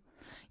 Yeah.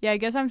 Yeah, I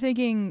guess I'm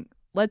thinking,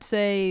 let's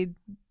say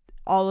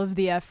all of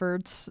the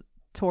efforts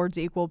towards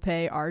equal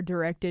pay are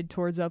directed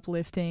towards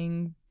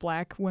uplifting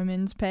Black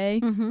women's pay.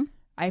 Mm-hmm.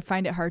 I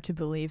find it hard to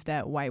believe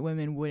that white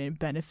women wouldn't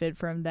benefit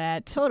from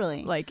that,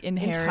 Totally. like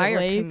Entire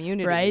inherently,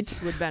 communities right?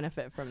 would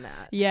benefit from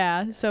that.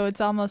 Yeah, so it's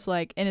almost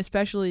like, and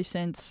especially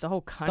since The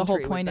whole country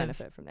point would of-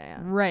 benefit from that. Yeah.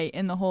 right,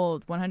 and the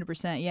whole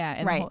 100%, yeah,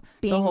 and Right. the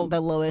Being whole-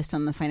 the lowest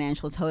on the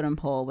financial totem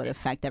pole would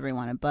affect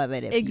everyone above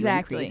it if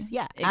Exactly. you increase.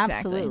 Yeah, Exactly.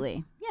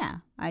 absolutely. Yeah,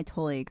 I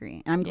totally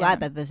agree. And I'm glad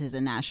that this is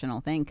a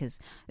national thing, because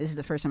this is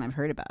the first time I've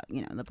heard about,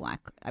 the Black.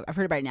 I've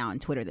heard about it now on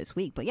Twitter this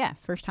week. But yeah,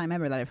 first time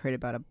ever that I've heard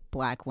about a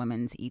Black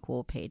women's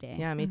equal pay day.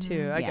 Yeah, me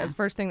too. Mhm. Yeah. The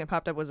first thing that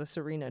popped up was a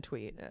Serena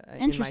tweet in my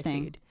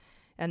Interesting. feed.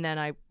 And then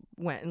I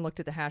went and looked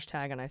at the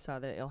hashtag, and I saw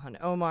the Ilhan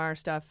Omar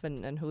stuff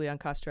and Julian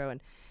Castro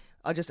and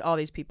just all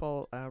these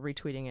people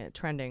retweeting it,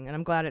 trending. And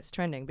I'm glad it's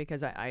trending,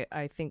 because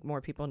I think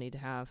more people need to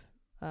have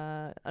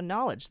a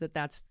knowledge that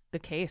that's the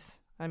case.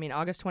 I mean,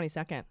 August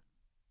 22nd.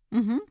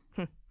 Mm-hmm.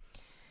 All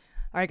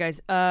right, guys,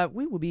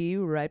 we will be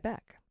right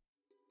back.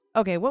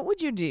 Okay, what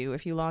would you do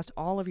if you lost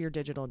all of your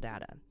digital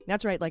data?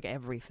 That's right, like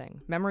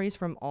everything. Memories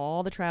from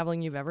all the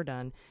traveling you've ever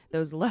done,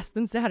 those less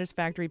than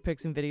satisfactory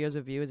pics and videos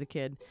of you as a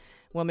kid.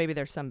 Well, maybe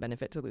there's some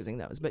benefit to losing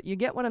those, but you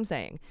get what I'm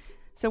saying.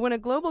 So when a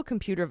global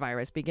computer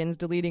virus begins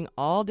deleting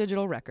all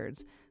digital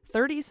records,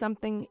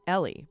 30-something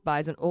Ellie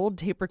buys an old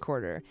tape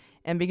recorder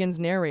and begins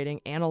narrating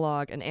an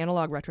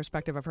analog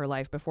retrospective of her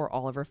life before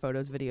all of her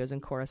photos, videos,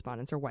 and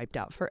correspondence are wiped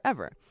out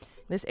forever.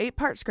 This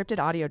 8-part scripted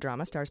audio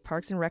drama stars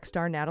Parks and Rec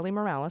star Natalie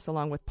Morales,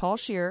 along with Paul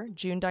Scheer,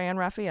 June Diane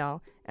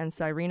Raphael, and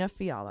Cyrena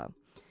Fialo.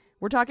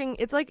 We're talking,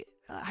 it's like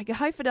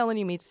high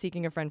fidelity meets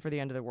Seeking a Friend for the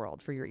End of the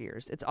World for your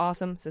ears. It's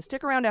awesome, so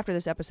stick around after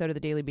this episode of the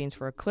Daily Beans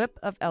for a clip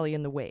of Ellie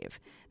and the Wave.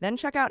 Then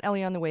check out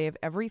Ellie on the Wave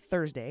every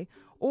Thursday,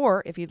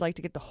 or if you'd like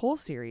to get the whole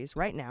series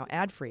right now,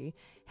 ad-free,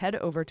 head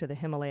over to the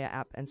Himalaya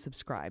app and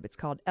subscribe. It's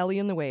called Ellie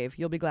and the Wave.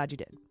 You'll be glad you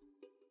did.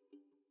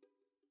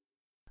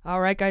 All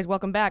right, guys,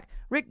 welcome back.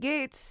 Rick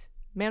Gates,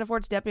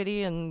 Manafort's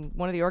deputy and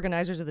one of the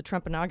organizers of the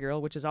Trump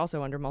inaugural, which is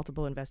also under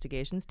multiple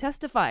investigations,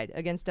 testified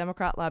against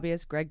Democrat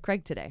lobbyist Greg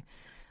Craig today.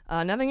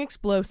 Nothing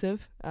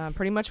explosive,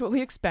 pretty much what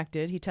we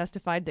expected. He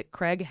testified that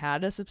Craig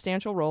had a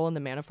substantial role in the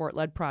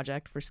Manafort-led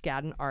project for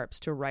Skadden Arps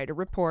to write a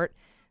report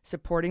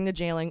supporting the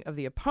jailing of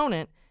the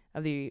opponent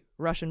of the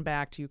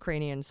Russian-backed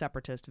Ukrainian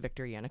separatist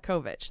Viktor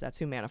Yanukovych. That's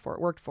who Manafort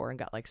worked for and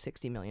got like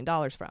 $60 million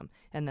from,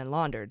 and then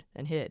laundered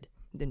and hid,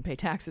 didn't pay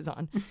taxes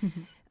on.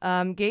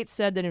 Gates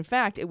said that, in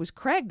fact, it was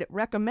Craig that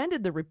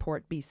recommended the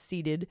report be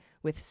seeded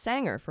with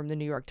Sanger from the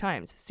New York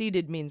Times.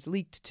 Seeded means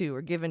leaked to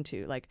or given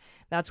to. Like,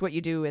 that's what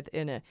you do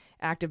in an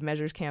active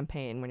measures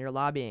campaign when you're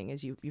lobbying,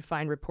 is you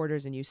find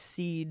reporters and you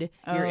seed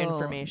your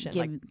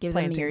information. Give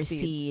them planting your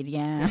seeds. seed,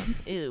 yeah.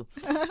 Ew.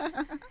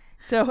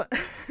 So,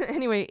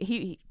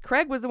 anyway,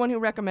 Craig was the one who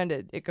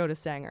recommended it go to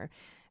Sanger.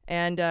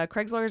 And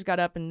Craig's lawyers got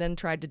up and then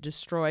tried to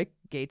destroy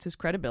Gates's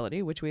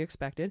credibility, which we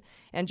expected.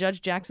 And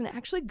Judge Jackson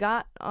actually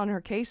got on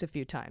her case a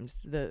few times,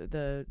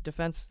 the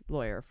defense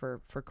lawyer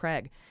for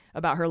Craig,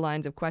 about her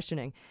lines of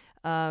questioning.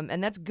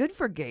 And that's good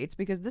for Gates,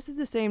 because this is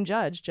the same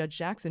Judge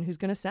Jackson, who's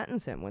going to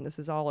sentence him when this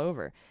is all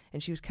over.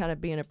 And she was kind of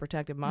being a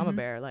protective mama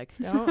bear, like,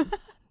 don't.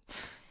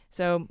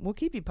 So we'll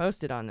keep you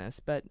posted on this.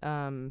 But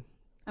I'm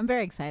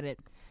very excited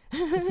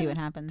to see what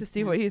happens. to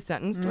see what he's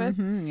sentenced with.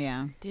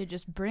 Yeah. Dude,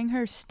 just bring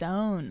her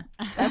Stone.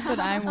 That's what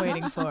I'm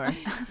waiting for.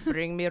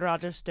 Bring me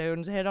Roger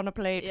Stone's head on a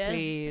plate, Yes.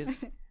 please.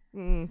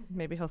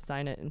 Maybe he'll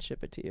sign it and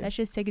ship it to you. That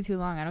shit's taking too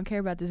long. I don't care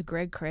about this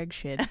Greg Craig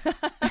shit.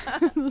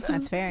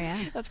 That's fair,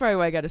 yeah. That's probably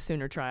why I got a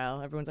sooner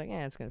trial. Everyone's like,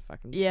 it's gonna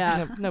fucking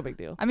no big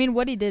deal. I mean,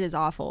 what he did is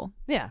awful.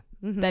 Yeah,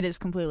 That is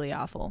completely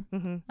awful.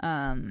 Mhm.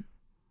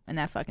 And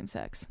that fucking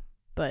sucks.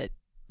 But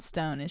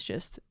Stone is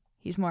just,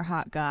 he's more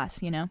hot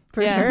goss, you know?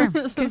 For sure.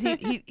 Because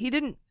he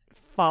didn't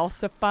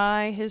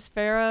falsify his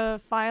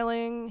FARA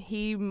filing.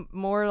 He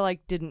more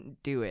like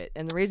didn't do it,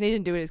 and the reason he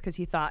didn't do it is because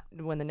he thought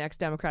when the next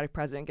Democratic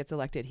president gets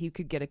elected, he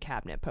could get a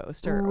cabinet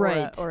post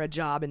or a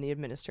job in the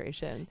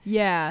administration.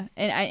 Yeah,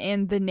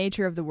 and the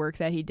nature of the work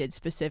that he did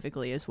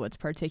specifically is what's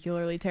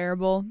particularly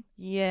terrible.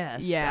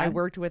 Yes. Yeah. I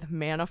worked with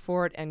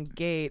Manafort and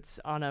Gates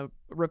on a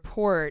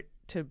report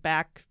to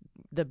back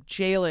the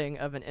jailing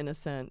of an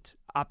innocent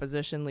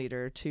opposition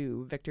leader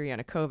to Viktor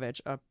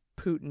Yanukovych, a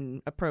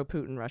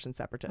pro-Putin Russian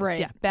separatist. Right.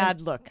 Yeah,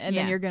 bad look. And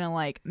Yeah. then you're going to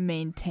like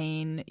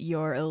maintain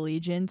your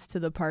allegiance to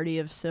the party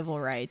of civil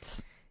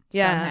rights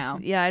Yeah, somehow.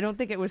 yeah. I don't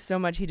think it was so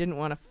much he didn't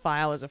want to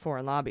file as a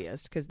foreign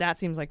lobbyist, because that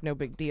seems like no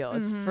big deal.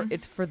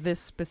 It's for this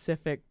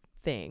specific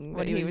thing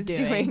What that he was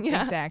doing.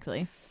 Yeah.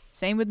 Exactly.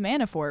 Same with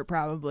Manafort,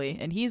 probably.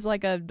 And he's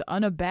like a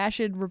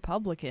unabashed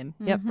Republican.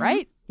 Yep.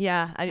 Right?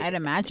 Yeah, I'd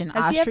imagine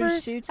Has he ostrich ever-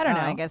 suits. I don't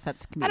know. I guess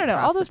that's. I don't know.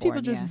 All those people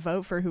board, just yeah.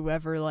 vote for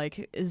whoever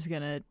like is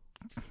going to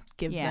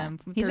give Yeah. them,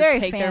 He's or very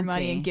take their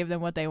money fancy. and give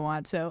them what they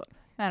want. So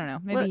I don't know.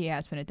 Maybe Well- he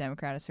has been a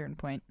Democrat at a certain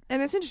point.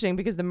 And it's interesting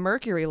because the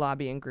Mercury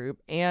lobbying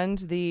group and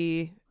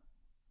the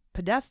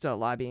Podesta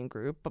lobbying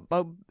group,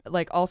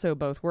 also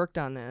both worked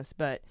on this,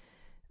 but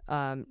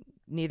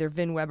neither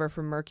Vin Weber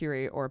from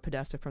Mercury or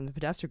Podesta from the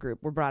Podesta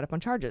group were brought up on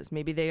charges.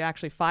 Maybe they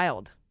actually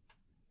filed.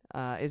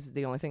 Is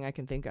the only thing I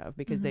can think of,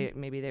 because they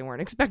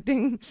weren't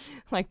expecting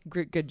like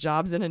good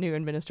jobs in a new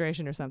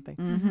administration or something.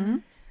 Mm-hmm.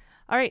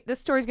 All right, this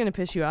story's going to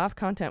piss you off.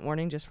 Content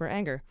warning just for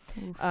anger.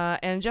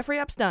 And Jeffrey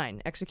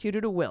Epstein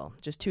executed a will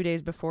just 2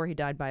 days before he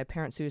died by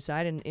apparent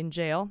suicide in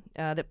jail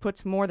that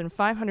puts more than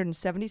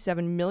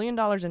 $577 million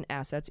in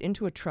assets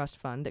into a trust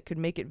fund that could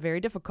make it very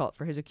difficult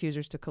for his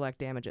accusers to collect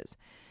damages.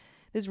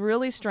 This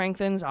really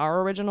strengthens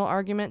our original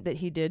argument that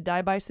he did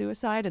die by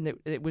suicide and that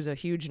it was a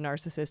huge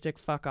narcissistic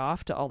fuck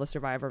off to all the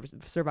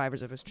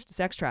survivors of his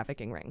sex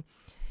trafficking ring,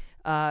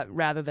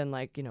 rather than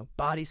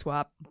body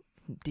swap,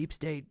 deep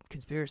state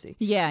conspiracy.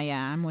 Yeah,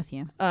 I'm with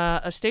you.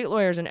 Estate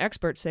lawyers and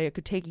experts say it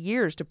could take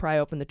years to pry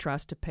open the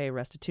trust to pay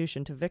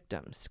restitution to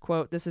victims.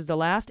 Quote, "This is the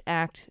last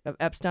act of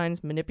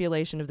Epstein's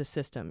manipulation of the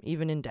system,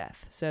 even in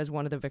death," says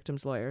one of the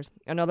victim's lawyers.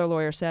 Another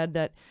lawyer said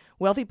that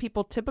wealthy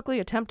people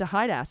typically attempt to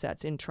hide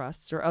assets in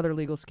trusts or other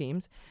legal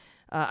schemes.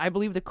 I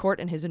believe the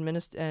court and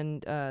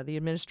the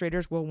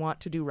administrators will want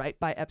to do right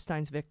by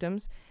Epstein's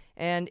victims.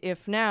 And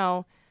if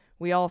now...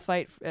 we all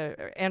fight,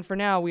 and for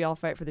now, we all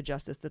fight for the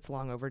justice that's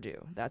long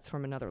overdue. That's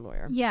from another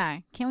lawyer.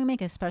 Yeah. Can we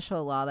make a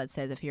special law that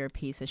says if you're a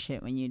piece of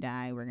shit when you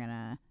die, we're going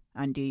to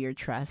undo your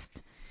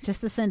trust? Just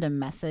to send a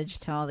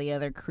message to all the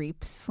other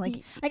creeps.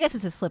 Like, I guess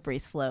it's a slippery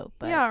slope.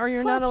 But yeah, or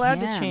you're not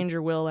allowed to yeah. change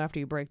your will after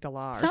you break the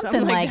law. Or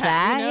Something like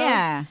that, you know?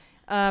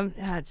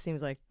 yeah. It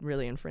seems like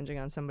really infringing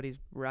on somebody's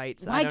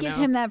rights. Why I don't give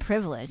know. him that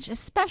privilege,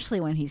 especially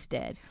when he's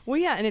dead? Well,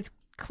 yeah, and it's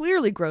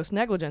clearly gross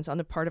negligence on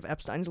the part of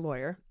Epstein's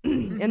lawyer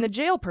and the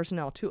jail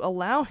personnel to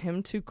allow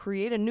him to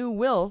create a new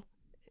will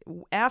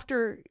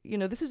after,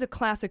 this is a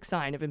classic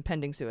sign of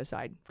impending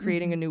suicide,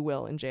 creating a new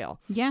will in jail.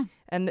 Yeah.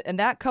 And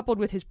that coupled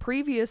with his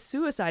previous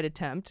suicide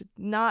attempt,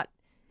 not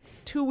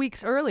 2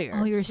 weeks earlier.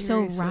 Oh, you're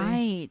Seriously. so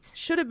right.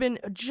 Should have been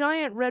a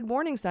giant red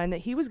warning sign that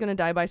he was going to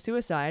die by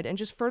suicide, and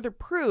just further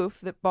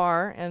proof that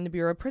Barr and the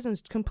Bureau of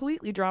Prisons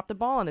completely dropped the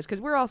ball on this,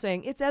 because we're all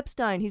saying, it's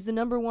Epstein. He's the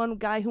number one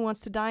guy who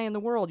wants to die in the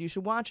world. You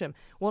should watch him.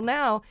 Well,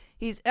 now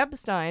He's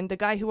Epstein, the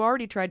guy who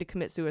already tried to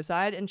commit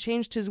suicide and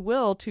changed his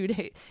will 2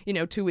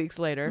 weeks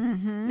later.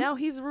 Now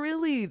he's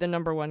really the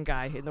number one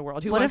guy in the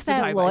world who What wants if to die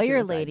that by lawyer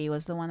suicide. lady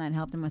was the one that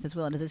helped him with his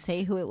will? Does it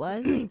say who it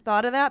was?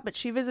 Thought of that, but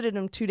she visited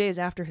him 2 days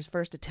after his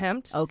first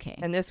attempt. Okay.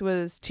 And this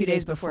was 2 days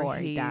days before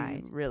he he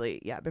died.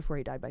 Before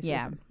he died by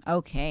Yeah. suicide.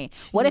 Okay.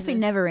 What if it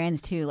Jesus. never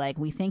ends too? Like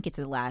we think it's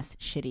the last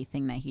shitty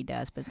thing that he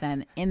does, but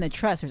then in the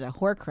trust there's a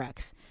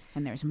Horcrux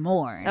and there's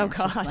more. And Oh it's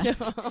just God! like-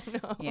 Oh,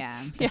 no.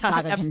 yeah. The Yeah,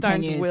 saga Epstein's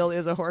continues. will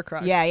is a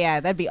Horcrux. Yeah,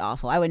 that'd be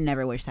awful. I would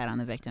never wish that on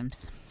the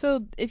victims.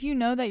 So if you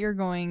know that you're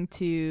going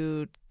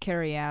to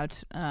carry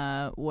out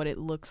what it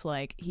looks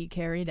like he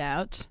carried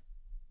out,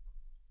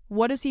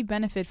 what does he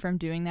benefit from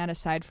doing that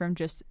aside from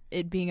just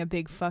it being a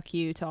big fuck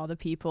you to all the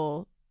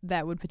people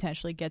that would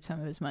potentially get some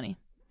of his money?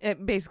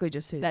 It basically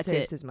just That's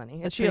saves it. his money.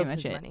 That's It shields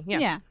pretty his much it.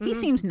 money. Yeah. He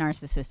seems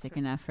narcissistic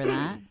enough for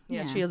that.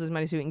 Yeah, it shields his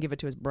money so he can give it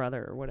to his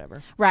brother or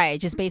whatever. Right.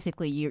 Just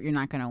basically you're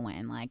not going to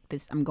win. Like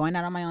this, I'm going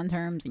out on my own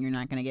terms and you're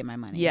not going to get my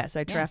money. Yes,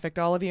 I Yeah. trafficked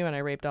all of you and I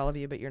raped all of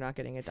you, but you're not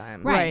getting a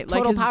dime. Right. Like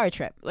Total his- power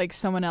trip. Like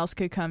someone else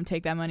could come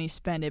take that money,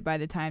 spend it by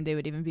the time they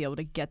would even be able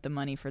to get the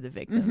money for the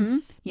victims.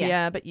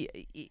 Yeah. But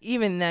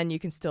even then, you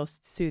can still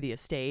sue the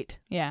estate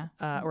Yeah.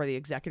 or the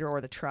executor or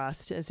the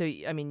trust. And so,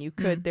 I mean, you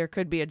could there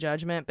could be a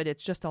judgment, but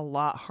it's just a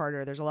lot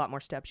harder. There's a lot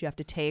more steps you have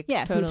to take.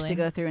 Yeah. Totally. Hoops to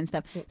go through and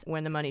stuff.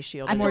 When the money's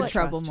shielded. I feel from More the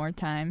trouble, trust. more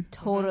time.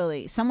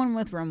 Totally. Someone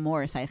with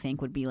remorse, I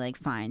think, would be like,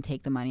 fine,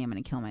 take the money. I'm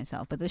going to kill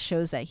myself. But this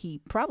shows that he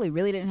probably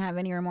really didn't have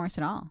any remorse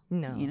at all.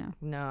 No, You know?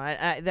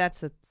 no.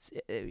 That's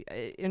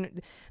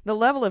in the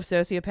level of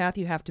sociopath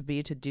you have to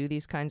be to do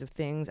these kinds of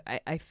things.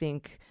 I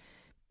think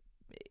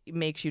it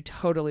makes you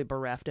totally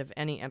bereft of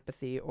any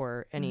empathy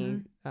or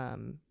any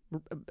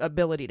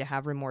ability to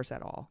have remorse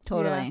at all.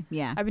 Totally.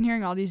 Yeah. I've been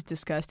hearing all these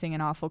disgusting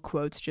and awful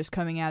quotes just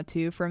coming out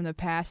too from the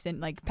past and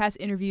like past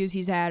interviews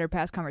he's had or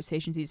past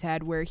conversations he's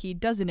had where he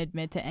doesn't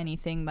admit to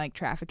anything like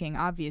trafficking.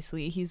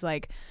 Obviously, he's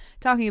like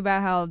talking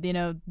about how, you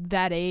know,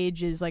 that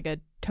age is like a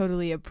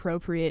totally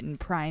appropriate and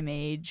prime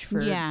age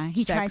for Yeah,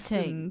 he tried sex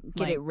to and,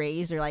 get like, it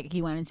raised, or like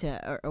he wanted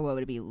to, or what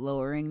would it be,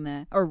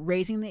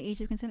 raising the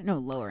age of consent? No,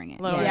 lowering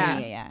it. Lowering yeah,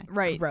 it. yeah.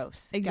 Right.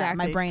 Gross. God,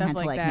 Exactly, my brain stuff had to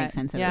like like that. make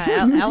sense of Yeah,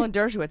 it. Alan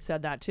Dershowitz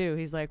said that too.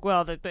 He's like,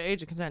 well, the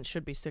age of consent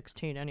should be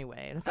 16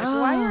 anyway. And it's like,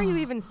 why are you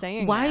even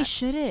saying Why that?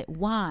 should it?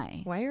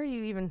 Why? Why are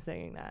you even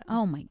saying that?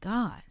 Oh my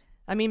God.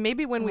 I mean,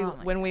 maybe when Oh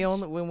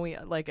my we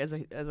like as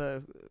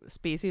a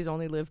species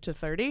only live to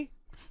 30.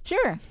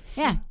 Sure.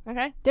 Yeah.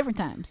 Okay. Different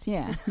times.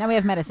 Yeah. Now we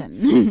have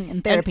medicine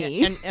and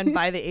therapy. And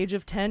by the age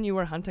of 10, you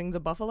were hunting the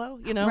buffalo.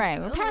 You know. Right.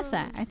 We're past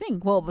that. I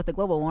think. Well, with the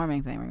global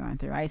warming thing we're going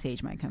through, Ice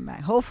Age might come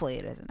back. Hopefully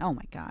it isn't. Oh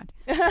my God.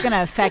 It's going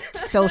to affect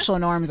social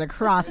norms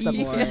across the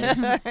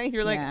board.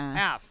 You're like,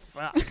 Yeah.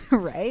 fuck.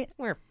 Right?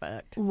 We're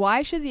fucked.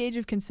 Why should the age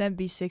of consent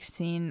be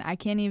 16? I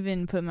can't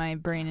even put my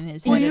brain in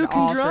his Well, head you at can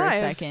all drive. for a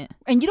second.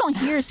 And you don't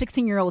hear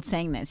 16-year-olds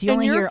saying this. You And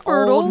only you're hear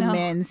fertile? old No.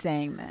 men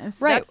saying this.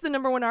 Right. That's the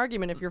number one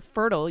argument. If you're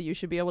fertile, you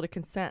should be able to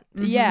consent.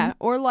 Yeah,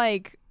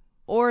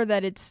 or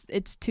that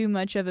it's too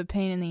much of a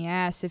pain in the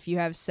ass if you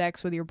have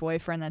sex with your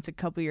boyfriend that's a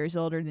couple years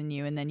older than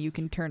you, and then you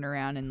can turn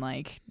around and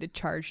like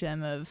charge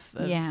them of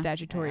Yeah.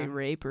 statutory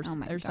rape or Oh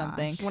my or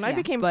something. gosh. When I Yeah.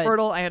 became But-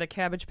 fertile, I had a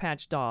Cabbage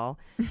Patch doll.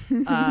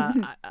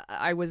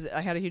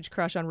 I had a huge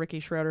crush on Ricky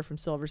Schroeder from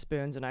Silver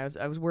Spoons, and I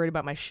was worried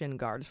about my shin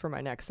guards for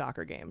my next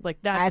soccer game. Like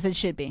As that's it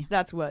should be.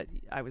 that's what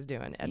I was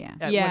doing Yeah.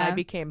 when Yeah. I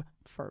became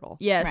fertile.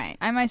 Yes, Right.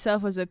 I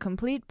myself was a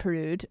complete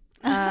prude,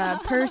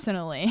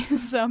 personally.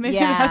 So maybe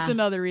Yeah. that's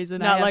another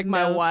reason. I Not have like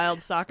my no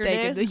wild soccer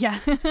stake in days. yeah,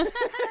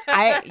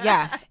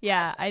 Yeah.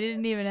 yeah. I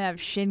didn't even have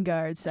shin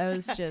guards. I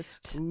was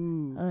just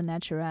au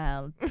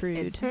natural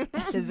prude.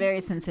 It's a very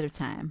sensitive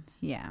time.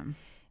 Yeah.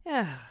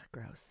 Yeah,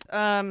 gross.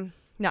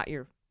 Not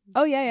your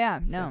Oh yeah.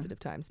 No, sensitive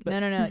times, but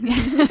no.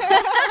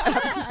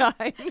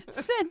 Epstein.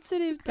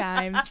 Sensitive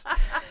times.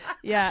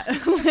 Yeah.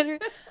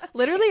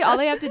 Literally all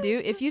they have to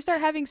do, if you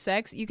start having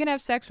sex, you can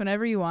have sex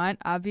whenever you want.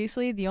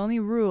 Obviously, the only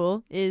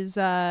rule is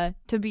to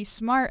be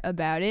smart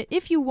about it.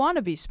 If you want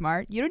to be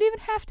smart, you don't even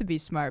have to be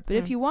smart. But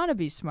if you want to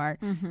be smart,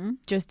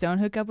 just don't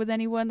hook up with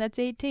anyone that's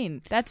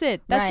 18. That's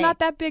it. That's Right. not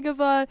that big of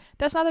a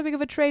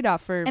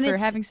trade-off for it's-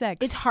 having sex.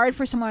 It's hard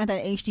for someone at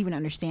that age to even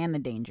understand the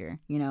danger,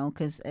 you know,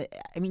 because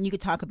I mean, you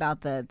could talk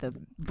about the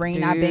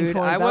brain not being Dude,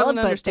 fully I developed, wasn't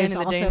but understanding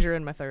there's the also, danger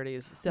in my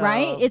 30s. So.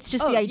 right? It's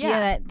just Oh, the idea yeah.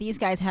 that these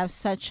guys have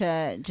such a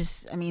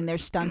they're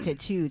stunted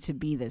too to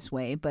be this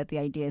way, but the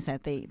idea is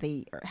that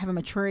they have a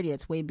maturity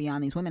that's way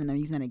beyond these women, and they're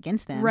using it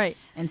against them, Right.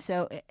 And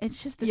so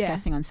it's just Yeah.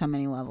 disgusting on so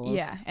many levels.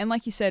 Yeah, and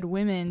like you said,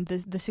 women,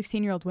 the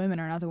 16-year-old women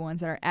are not the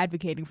ones that are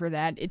advocating for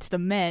that. It's the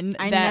men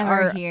I that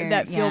never are hear-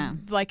 that feel yeah.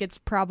 like it's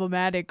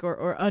problematic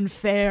or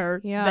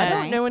unfair. Yeah, that, I don't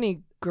Right. know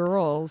any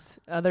girls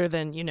other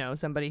than,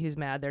 somebody who's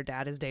mad their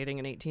dad is dating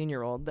an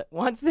 18-year-old that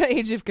wants the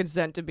age of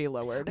consent to be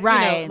lowered. You know,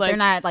 Right. like- They're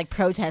not like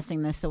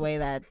protesting this the way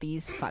that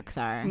these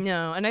fucks are.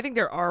 No, and I think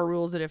there are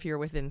rules that if you're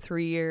within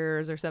 3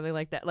 years or something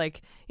like that, like,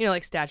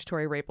 like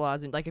statutory rape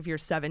laws, and like if you're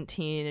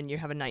 17 and you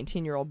have a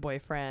 19-year-old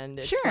boyfriend,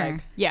 it's Sure.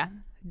 like, Yeah.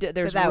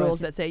 There's that was- rules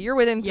that say you're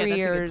within Yeah, 3 that's a good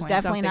years. point.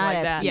 Definitely something not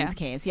like that. Epstein's Yeah.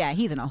 case. Yeah,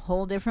 he's in a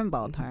whole different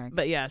ballpark.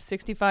 But yeah,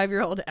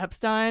 65-year-old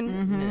Epstein.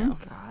 Mhm. No.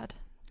 God.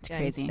 It's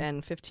crazy.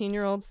 And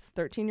 15-year-olds,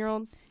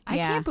 13-year-olds. I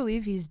Yeah. can't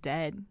believe he's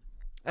dead.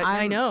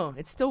 I know.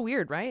 It's still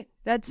weird, right?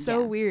 That's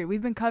so Yeah. weird.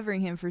 We've been covering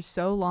him for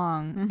so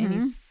long, and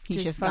he's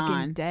He's just fucking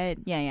gone. dead.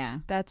 Yeah.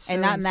 That's so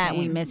And not in that we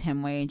insane. miss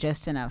him way,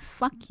 just in a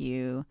fuck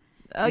you.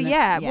 Oh And then-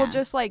 yeah. yeah. Well,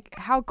 just like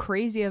how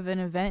crazy of an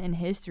event in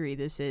history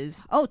this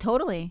is. Oh,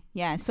 totally.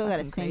 Yeah, I still got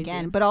to Fucking sink crazy.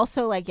 in. But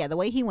also, like, yeah, the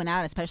way he went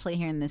out, especially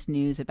hearing this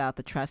news about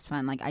the trust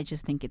fund, like, I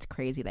just think it's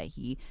crazy that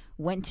he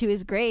went to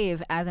his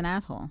grave as an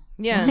asshole.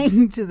 Yeah.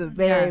 Like, to the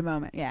very Yeah.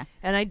 moment. Yeah.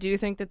 And I do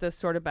think that this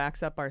sort of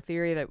backs up our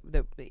theory that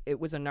it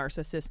was a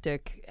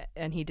narcissistic,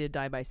 and he did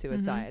die by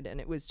suicide, and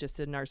it was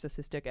just a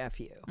narcissistic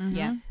FU.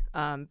 Yeah.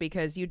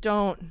 Because you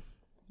don't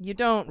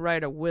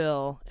write a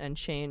will and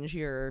change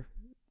your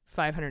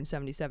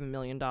 $577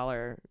 million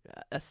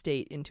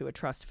estate into a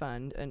trust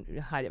fund and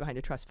hide it behind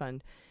a trust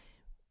fund,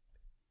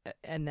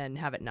 and then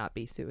have it not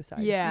be suicide.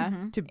 Yeah.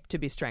 Mm-hmm. To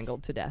be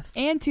strangled to death.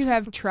 And to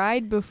have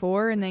tried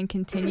before and then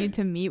continued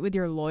to meet with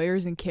your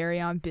lawyers and carry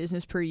on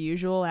business per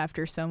usual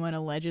after someone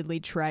allegedly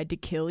tried to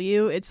kill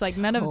you. It's like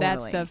none of that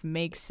Totally. stuff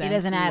makes sense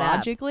doesn't add up.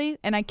 logically.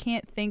 And I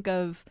can't think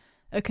of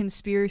a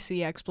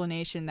conspiracy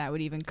explanation that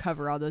would even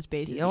cover all those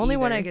bases. The only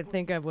one I either. could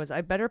think of was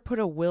I better put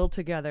a will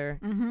together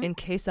Mm-hmm. in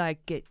case I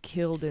get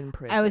killed in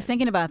prison. I was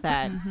thinking about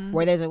that.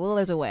 Where there's a will,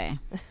 there's a way.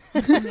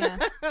 Yeah.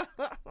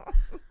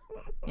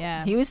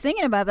 Yeah. He was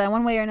thinking about that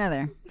one way or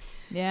another.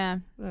 Yeah.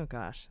 Oh,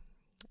 gosh.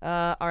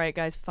 All right,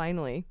 guys,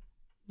 finally,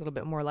 a little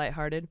bit more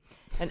lighthearted.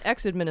 An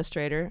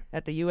ex-administrator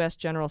at the U.S.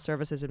 General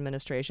Services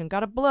Administration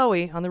got a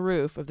blowy on the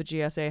roof of the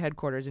GSA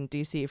headquarters in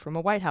D.C. from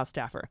a White House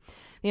staffer.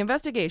 The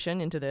investigation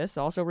into this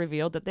also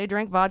revealed that they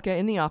drank vodka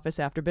in the office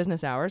after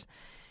business hours.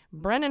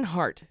 Brennan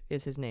Hart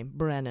is his name,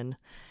 Brennan.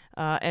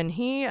 And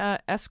he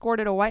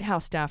escorted a White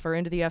House staffer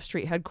into the F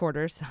Street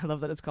headquarters. I love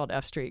that it's called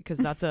F Street because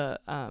that's a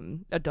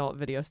adult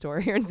video store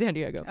here in San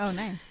Diego. Oh,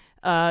 nice.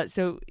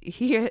 So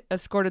he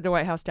escorted the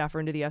White House staffer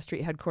into the F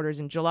Street headquarters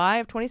in July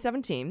of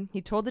 2017. He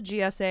told the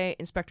GSA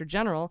Inspector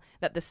General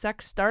that the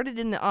sex started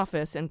in the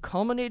office and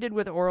culminated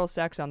with oral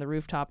sex on the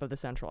rooftop of the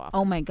central office.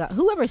 Oh, my God.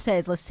 Whoever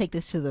says, let's take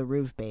this to the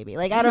roof, baby.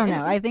 Like, I don't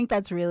know. I think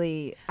that's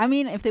really, I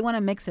mean, if they want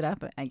to mix it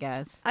up, I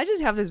guess. I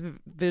just have this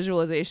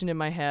visualization in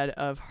my head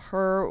of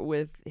her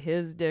with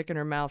his dick in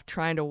her mouth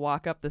trying to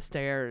walk up the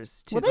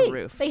stairs to the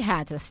roof. They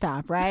had to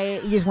stop,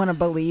 right? You just want to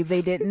believe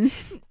they didn't.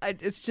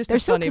 It's just They're a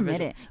so funny committed.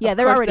 visual. Yeah, Of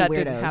they're course already that weirdos.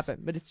 didn't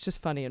happen, but it's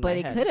just funny in But my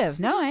it head. could have.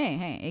 No,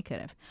 hey, it could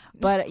have.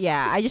 But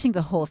yeah, I just think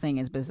the whole thing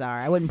is bizarre.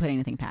 I wouldn't put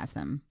anything past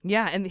them.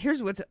 Yeah, and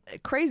here's what's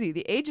crazy.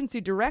 The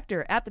agency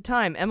director at the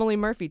time, Emily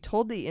Murphy,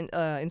 told the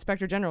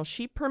Inspector General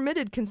she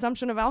permitted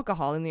consumption of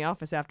alcohol in the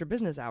office after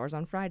business hours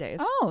on Fridays.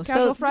 Oh,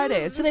 Casual so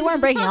Fridays. So they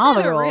weren't breaking all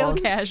the Real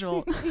rules.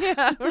 casual.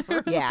 Yeah.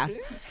 Yeah,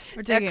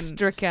 We're taking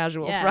Extra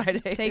casual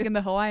Fridays. taking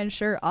the Hawaiian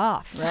shirt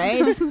off.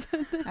 right?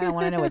 I don't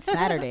want to know what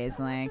Saturday's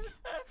like.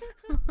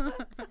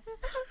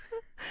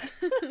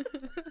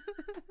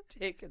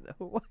 Taking the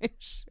Hawaiian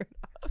shirt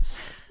off.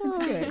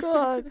 Oh,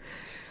 God.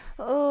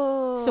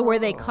 Oh. So were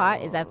they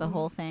caught? Is that the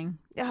whole thing?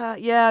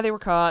 Yeah, they were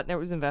caught and it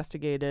was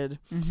investigated.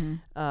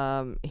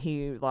 Mm-hmm.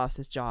 He lost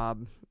his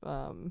job.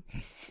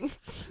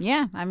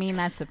 Yeah, I mean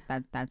that's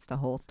the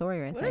whole story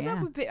right What there. is Yeah.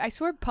 up with I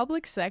swear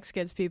public sex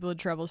gets people in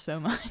trouble so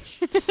much.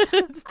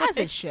 As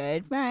it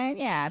should, right?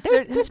 Yeah,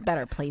 there's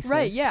better places.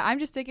 Right, yeah. I'm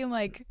just thinking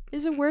like,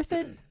 is it worth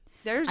it?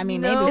 There's I mean,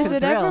 no, maybe Is for it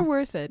the ever thrill.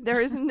 worth it?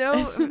 there is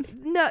no,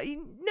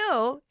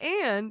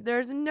 and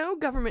there's no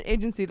government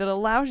agency that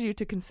allows you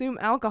to consume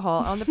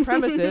alcohol on the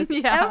premises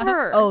Yeah.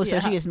 ever. Oh, so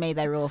Yeah. she just made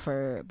that rule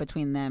for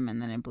between them,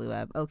 and then it blew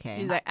up. Okay.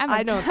 He's like,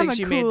 I don't think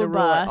she made the rule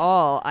at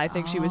all. I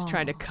think she was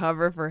trying to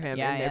cover for him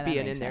Yeah, and yeah, there that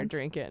being makes in there sense.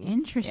 drinking. Yeah.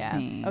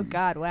 Interesting. Oh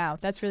God, wow,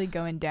 that's really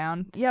going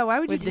down. Yeah, why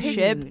would With you the take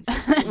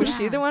ship. Was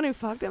she the one who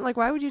fucked him? Like,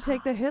 why would you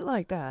take the hit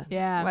like that?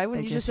 Yeah. Why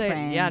wouldn't They're you just just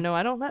say, yeah, friends. no,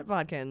 I don't let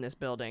vodka in this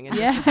building and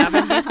Yeah. just have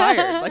him be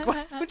fired? Like,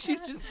 why would you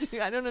just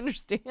do, I don't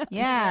understand.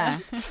 Yeah.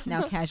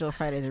 Now casual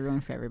Fridays are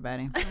ruined for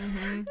everybody.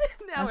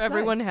 Now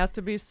everyone has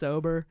to be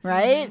sober.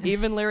 Right?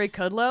 Even Larry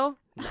Kudlow?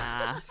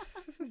 Nah.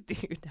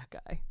 Dude, that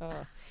guy. Oh.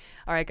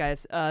 All right,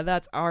 guys.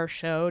 That's our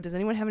show. Does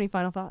anyone have any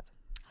final thoughts?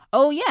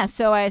 Oh yeah.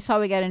 So I saw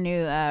we got a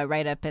new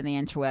write up in the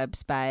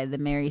interwebs by the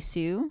Mary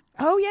Sue.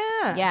 Oh,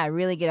 yeah. Yeah,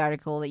 really good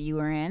article that you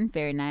were in.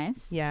 Very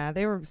nice. Yeah,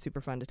 they were super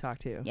fun to talk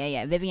to.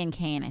 Yeah. Vivian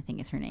Kane, I think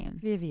is her name.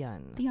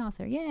 Vivian. The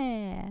author.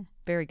 Yeah.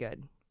 Very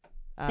good.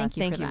 Thank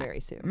you for that. Mary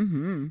Sue.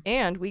 Mm-hmm.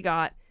 And we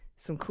got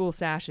some cool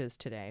sashes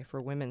today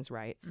for women's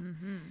rights.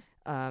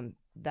 Mm-hmm.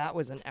 That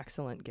was an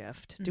excellent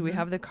gift. Do we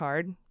have the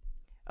card?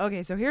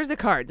 Okay, so here's the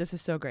card. This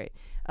is so great.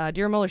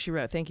 Dear Muller, she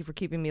wrote, thank you for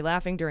keeping me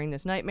laughing during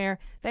this nightmare.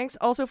 Thanks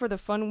also for the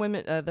fun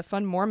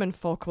Mormon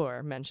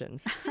folklore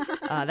mentions.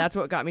 That's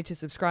what got me to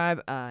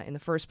subscribe in the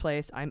first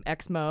place. I'm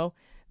ex-Mo,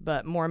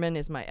 but Mormon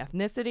is my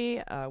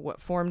ethnicity,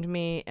 what formed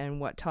me, and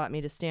what taught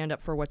me to stand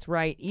up for what's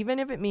right, even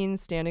if it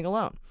means standing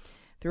alone.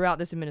 Throughout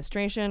this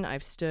administration,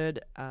 I've stood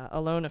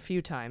alone a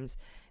few times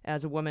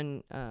as a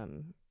woman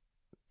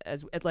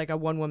as like a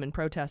one-woman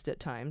protest at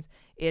times.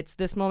 It's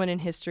this moment in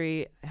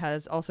history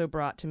has also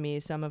brought to me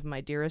some of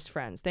my dearest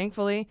friends.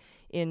 Thankfully,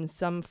 in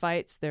some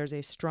fights, there's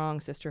a strong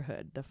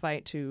sisterhood. The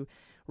fight to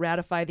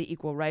ratify the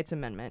Equal Rights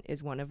Amendment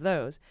is one of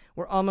those.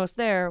 We're almost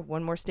there.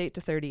 One more state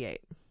to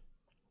 38.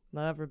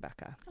 Love,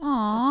 Rebecca.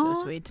 Aww. That's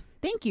so sweet.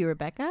 Thank you,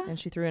 Rebecca. And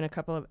she threw in a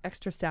couple of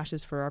extra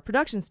sashes for our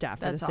production staff,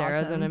 for That's the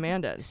Sarahs awesome. and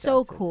Amandas.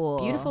 So cool.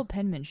 Beautiful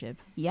penmanship.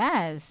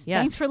 Yes.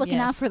 Yes. Thanks for looking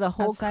out for the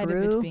whole Outside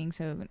crew. of it being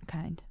so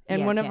kind.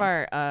 And Yes, one of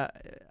yes.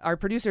 our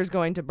producers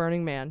going to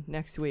Burning Man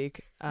next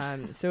week.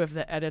 So if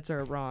the edits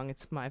are wrong,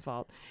 it's my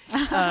fault.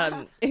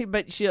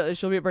 But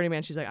she'll be at Burning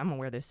Man. She's like, I'm gonna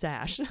wear this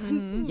sash. You're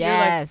like,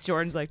 Yes.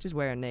 Jordan's like, just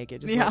wear it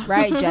naked. Just Yeah. wear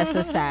Right, just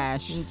the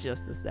sash.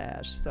 just the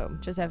sash. So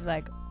Just have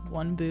like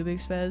one boob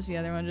exposed, the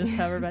other one just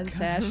covered by the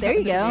sash. There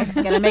you go.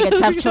 Gotta make a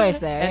tough choice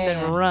there. and Yeah,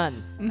 then yeah.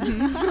 run.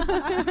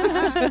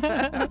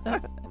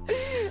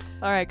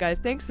 All right, guys.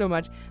 Thanks so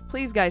much.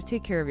 Please, guys,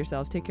 take care of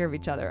yourselves. Take care of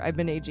each other. I've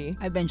been AG,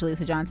 I've been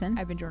Jaleesa Johnson.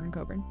 I've been Jordan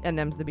Coburn. and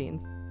them's the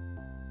beans.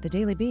 The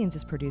Daily Beans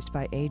is produced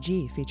by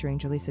AG, featuring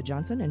Jaleesa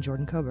Johnson and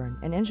Jordan Coburn,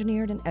 and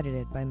engineered and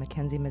edited by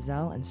Mackenzie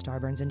Mazzell and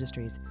Starburns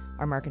Industries.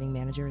 Our marketing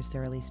manager is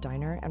Sarah Lee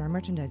Steiner, and our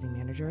merchandising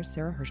manager is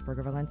Sarah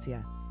Hirschberger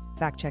Valencia.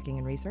 Fact-checking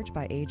and research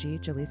by AG,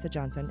 Jaleesa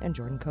Johnson, and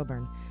Jordan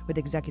Coburn, with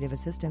executive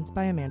assistance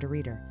by Amanda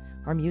Reeder.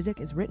 Our music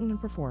is written and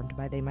performed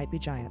by They Might Be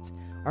Giants.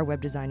 Our web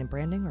design and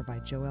branding are by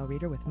Joelle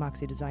Reeder with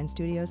Moxie Design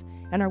Studios,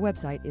 and our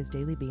website is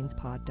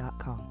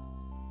dailybeanspod.com.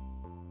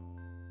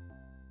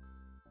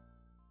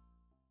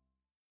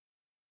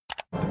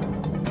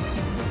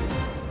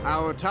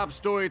 Our top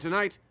story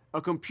tonight, a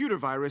computer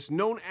virus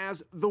known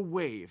as the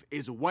Wave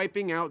is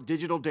wiping out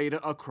digital data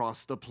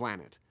across the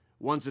planet.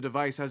 Once a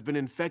device has been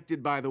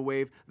infected by the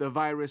Wave, the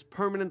virus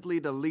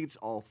permanently deletes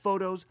all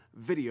photos,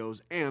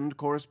 videos, and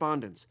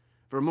correspondence.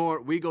 For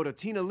more, we go to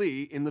Tina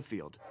Lee in the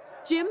field.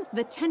 Jim,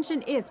 the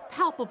tension is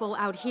palpable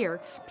out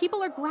here.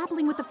 People are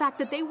grappling with the fact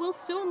that they will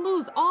soon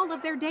lose all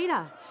of their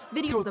data.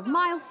 Videos of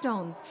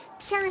milestones,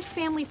 cherished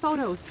family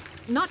photos,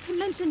 not to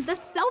mention the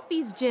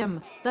selfies,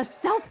 Jim. The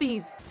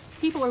selfies.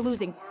 People are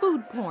losing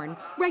food porn,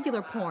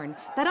 regular porn,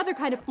 that other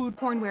kind of food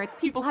porn where it's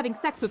people having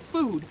sex with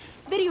food,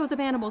 videos of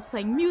animals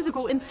playing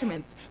musical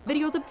instruments,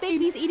 videos of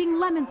babies eating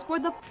lemons for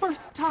the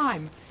first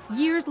time,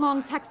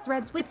 years-long text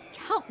threads with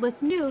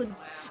countless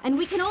nudes. And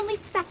we can only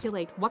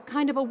speculate what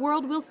kind of a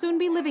world we'll soon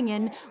be living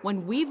in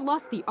when we've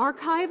lost the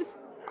archives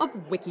of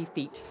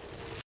WikiFeet.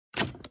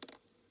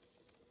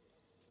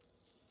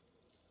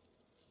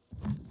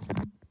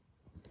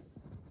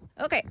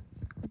 Okay.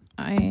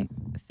 I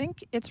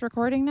think it's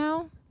recording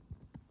now.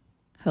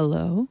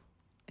 Hello?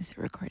 Is it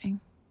recording?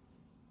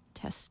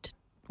 Test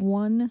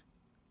 1.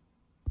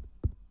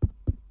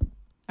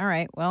 All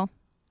right, well,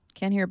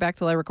 can't hear it back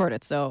till I record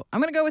it, so I'm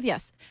going to go with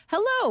yes.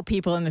 Hello,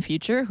 people in the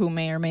future who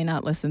may or may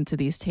not listen to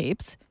these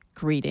tapes.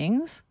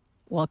 Greetings.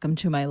 Welcome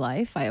to my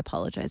life. I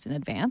apologize in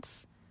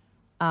advance.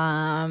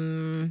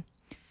 I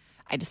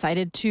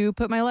decided to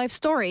put my life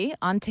story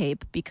on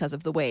tape because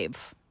of the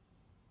Wave.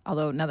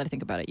 Although, now that I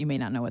think about it, you may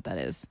not know what that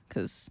is,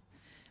 because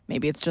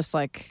maybe it's just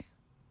like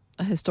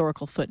a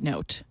historical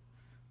footnote.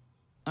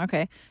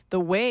 Okay. The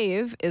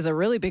Wave is a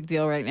really big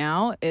deal right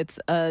now. It's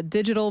a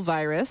digital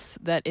virus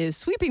that is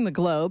sweeping the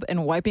globe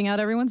and wiping out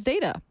everyone's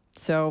data.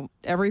 So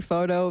every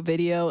photo,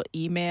 video,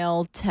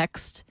 email,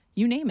 text,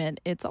 you name it,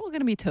 it's all going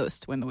to be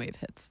toast when the Wave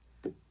hits.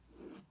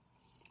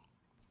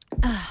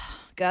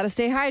 Gotta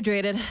stay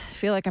hydrated. I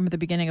feel like I'm at the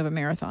beginning of a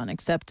marathon,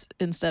 except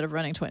instead of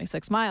running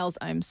 26 miles,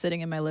 I'm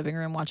sitting in my living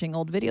room watching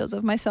old videos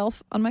of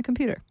myself on my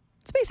computer.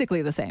 It's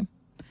basically the same.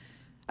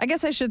 I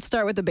guess I should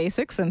start with the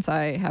basics since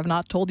I have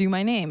not told you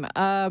my name.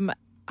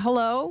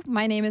 Hello,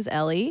 my name is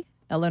Ellie,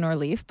 Eleanor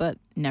Leaf, but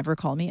never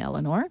call me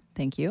Eleanor.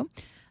 Thank you.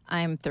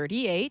 I'm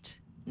 38,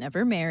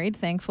 never married,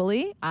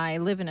 thankfully. I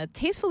live in a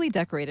tastefully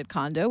decorated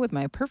condo with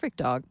my perfect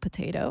dog,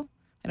 Potato.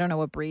 I don't know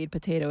what breed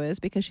Potato is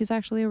because she's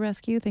actually a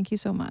rescue. Thank you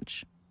so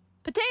much.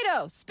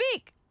 Potato,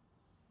 speak!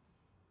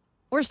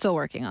 We're still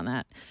working on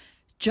that.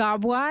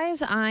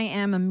 Job-wise, I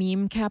am a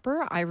meme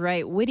capper. I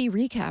write witty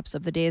recaps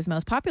of the day's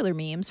most popular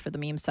memes for the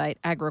meme site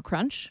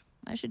AgroCrunch.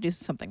 I should do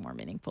something more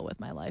meaningful with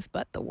my life,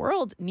 but the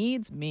world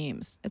needs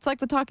memes. It's like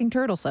the talking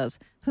turtle says,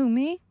 who,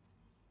 me?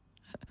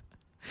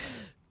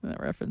 That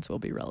reference will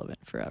be relevant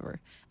forever.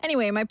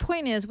 Anyway, my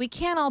point is, we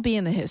can't all be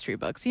in the history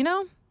books, you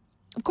know?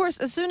 Of course,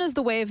 as soon as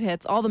the Wave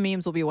hits, all the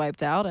memes will be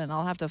wiped out, and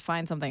I'll have to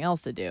find something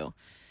else to do.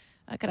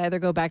 I could either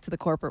go back to the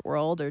corporate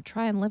world or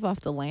try and live off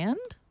the land.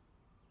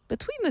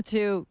 Between the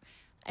two,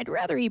 I'd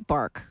rather eat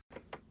bark.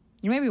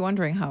 You may be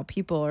wondering how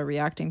people are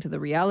reacting to the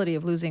reality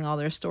of losing all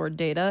their stored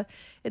data.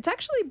 It's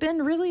actually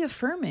been really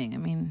affirming. I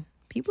mean,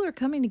 people are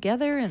coming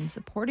together and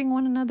supporting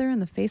one another in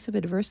the face of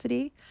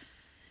adversity.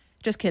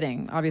 Just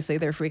kidding. Obviously,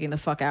 they're freaking the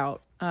fuck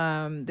out.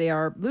 They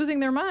are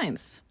losing their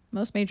minds.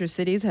 Most major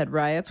cities had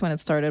riots when it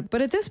started,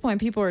 but at this point,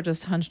 people are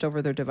just hunched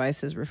over their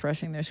devices,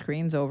 refreshing their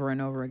screens over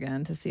and over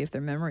again to see if their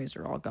memories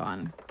are all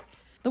gone.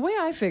 The way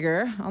I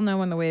figure, I'll know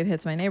when the wave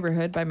hits my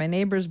neighborhood by my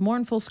neighbor's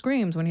mournful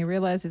screams when he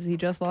realizes he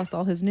just lost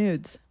all his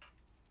nudes.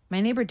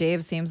 My neighbor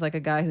Dave seems like a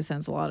guy who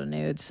sends a lot of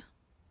nudes.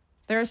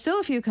 There are still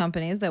a few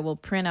companies that will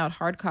print out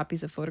hard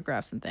copies of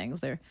photographs and things.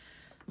 They're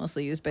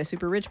mostly used by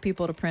super rich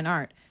people to print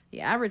art.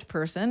 The average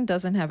person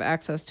doesn't have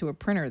access to a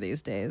printer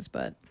these days,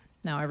 but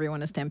now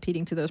everyone is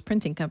stampeding to those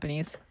printing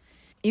companies.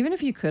 Even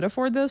if you could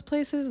afford those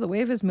places, the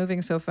wave is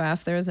moving so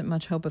fast there isn't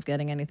much hope of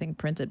getting anything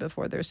printed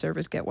before their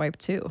servers get wiped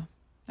too.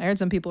 I heard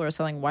some people are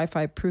selling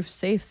Wi-Fi proof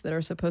safes that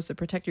are supposed to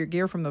protect your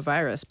gear from the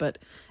virus, but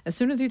as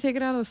soon as you take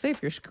it out of the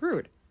safe, you're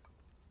screwed.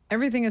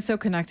 Everything is so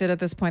connected at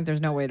this point,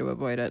 there's no way to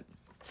avoid it.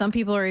 Some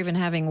people are even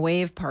having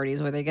wave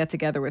parties where they get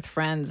together with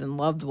friends and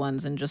loved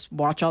ones and just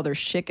watch all their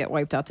shit get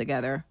wiped out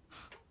together.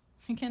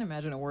 I can't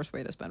imagine a worse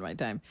way to spend my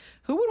time.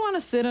 Who would want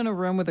to sit in a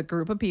room with a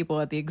group of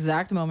people at the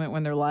exact moment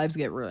when their lives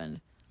get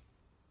ruined?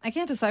 I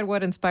can't decide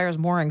what inspires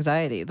more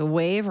anxiety, the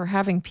wave or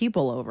having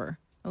people over.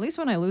 At least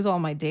when I lose all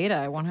my data,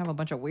 I won't have a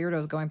bunch of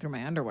weirdos going through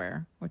my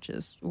underwear, which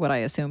is what I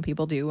assume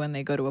people do when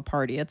they go to a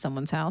party at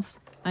someone's house.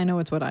 I know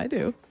it's what I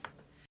do.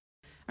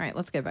 All right,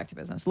 let's get back to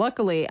business.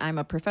 Luckily, I'm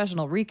a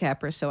professional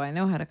recapper, so I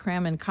know how to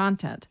cram in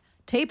content.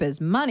 Tape is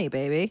money,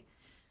 baby.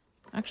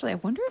 Actually, I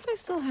wonder if I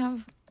still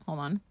have... Hold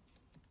on.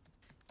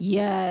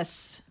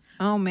 Yes.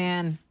 Oh,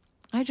 man.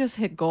 I just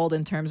hit gold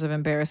in terms of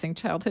embarrassing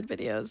childhood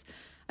videos.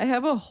 I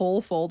have a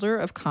whole folder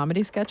of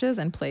comedy sketches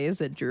and plays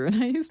that Drew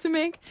and I used to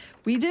make.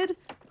 We did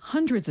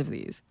hundreds of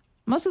these.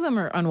 Most of them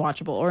are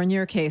unwatchable, or in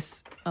your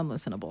case,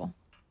 unlistenable.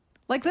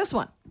 Like this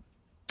one.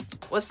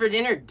 What's for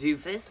dinner,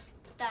 doofus?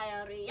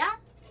 Diarrhea,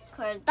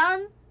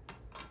 cordon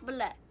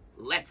bleu.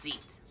 Let's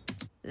eat.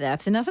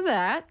 That's enough of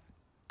that.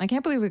 I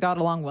can't believe we got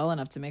along well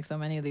enough to make so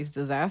many of these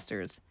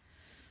disasters.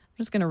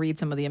 I'm just going to read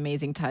some of the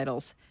amazing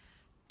titles.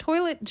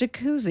 Toilet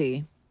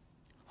Jacuzzi.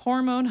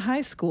 Hormone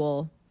High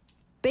School.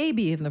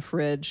 Baby in the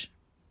Fridge.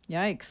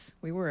 Yikes.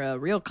 We were a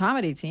real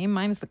comedy team,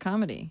 minus the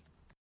comedy.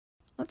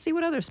 Let's see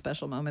what other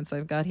special moments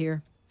I've got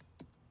here.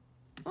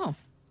 Oh,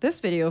 this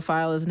video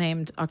file is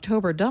named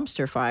October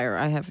Dumpster Fire.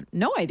 I have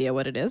no idea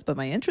what it is, but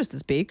my interest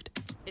is piqued.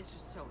 It's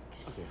just so...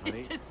 Okay, honey.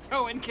 It's just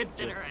so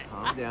inconsiderate. Just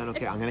calm down.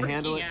 Okay, I'm gonna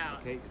handle it. Freaking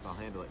out. Okay, I'll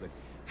handle it. Look,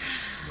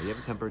 you have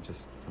a temper.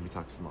 Just let me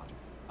talk to some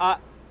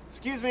logic.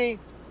 Excuse me.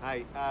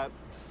 Hi.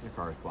 Your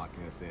car is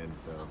blocking us in,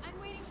 so.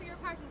 I'm waiting for your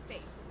parking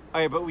space.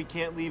 Okay, but we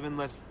can't leave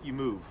unless you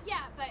move. Yeah,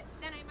 but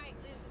then I might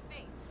lose a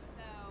space,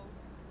 so...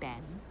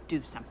 Ben,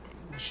 do something.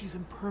 Well, she's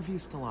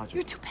impervious to logic.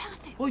 You're too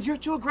passive. Well, you're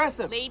too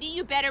aggressive. Lady,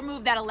 you better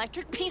move that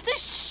electric piece of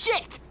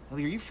shit!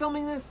 Ellie, are you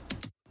filming this?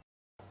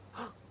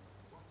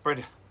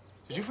 Brenda,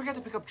 did you forget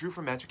to pick up Drew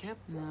from Magic Camp?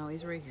 No,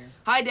 he's right here.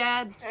 Hi,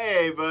 Dad.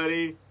 Hey,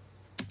 buddy.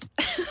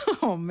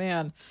 Oh,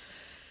 man.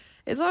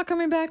 It's all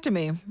coming back to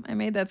me. I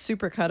made that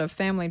supercut of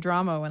family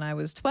drama when I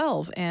was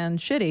 12 and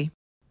shitty.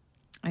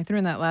 I threw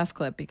in that last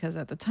clip because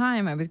at the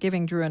time I was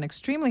giving Drew an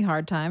extremely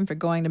hard time for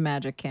going to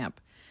magic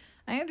camp.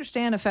 I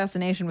understand a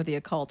fascination with the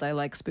occult. I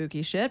like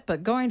spooky shit,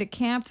 but going to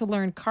camp to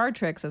learn card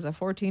tricks as a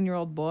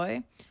 14-year-old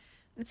boy,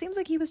 it seems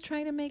like he was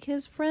trying to make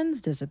his friends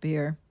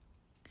disappear.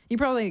 You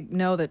probably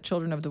know that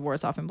children of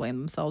divorce often blame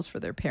themselves for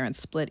their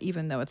parents' split,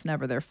 even though it's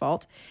never their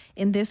fault.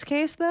 In this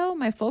case, though,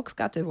 my folks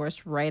got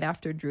divorced right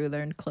after Drew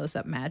learned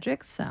close-up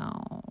magic,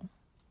 so...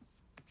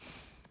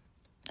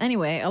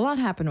 Anyway, a lot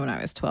happened when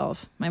I was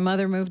 12. My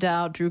mother moved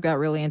out, Drew got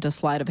really into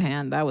sleight of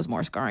hand. That was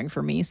more scarring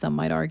for me, some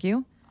might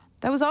argue.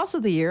 That was also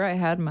the year I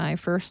had my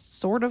first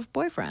sort of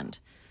boyfriend.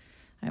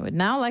 I would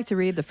now like to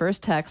read the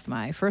first text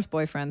my first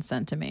boyfriend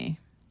sent to me.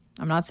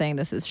 I'm not saying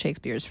this is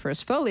Shakespeare's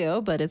first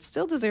folio, but it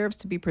still deserves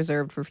to be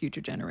preserved for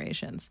future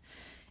generations.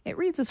 It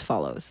reads as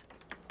follows.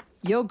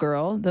 Yo,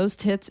 girl, those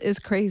tits is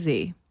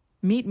crazy.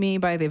 Meet me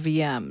by the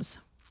VMs.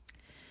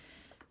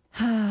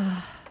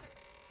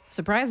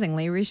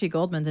 Surprisingly, Rishi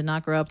Goldman did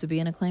not grow up to be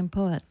an acclaimed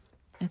poet.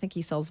 I think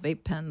he sells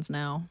vape pens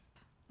now.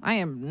 I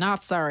am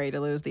not sorry to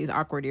lose these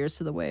awkward years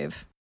to the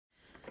wave.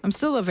 I'm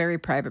still a very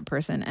private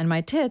person, and my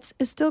tits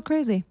is still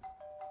crazy.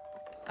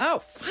 Oh,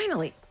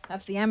 finally!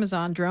 That's the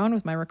Amazon drone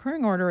with my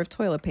recurring order of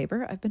toilet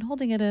paper. I've been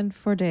holding it in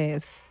for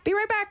days. Be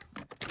right back!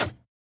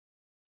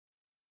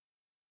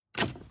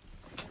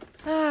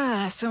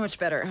 So much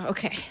better.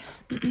 Okay.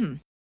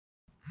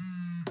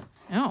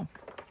 Oh,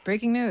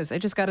 breaking news. I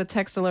just got a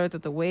text alert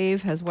that the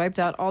wave has wiped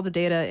out all the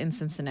data in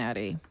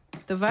Cincinnati.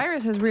 The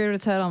virus has reared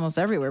its head almost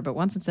everywhere, but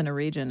once it's in a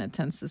region, it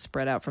tends to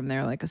spread out from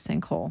there like a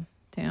sinkhole.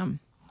 Damn,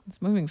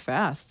 it's moving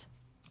fast.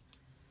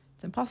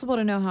 It's impossible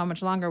to know how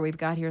much longer we've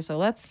got here, so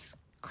let's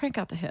crank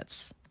out the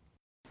hits.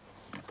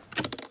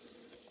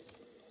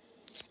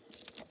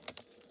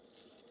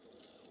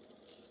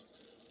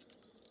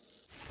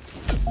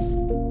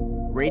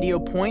 Radio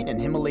Point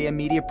and Himalaya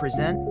Media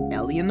present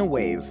Ellie and the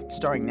Wave,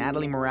 starring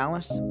Natalie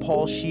Morales,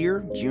 Paul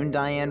Scheer, June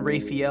Diane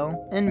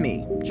Raphael, and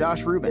me,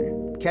 Josh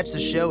Rubin. Catch the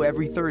show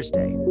every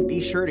Thursday.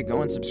 Be sure to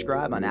go and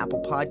subscribe on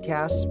Apple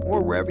Podcasts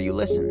or wherever you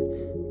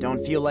listen.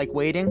 Don't feel like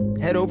waiting?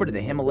 Head over to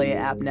the Himalaya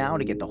app now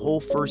to get the whole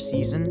first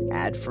season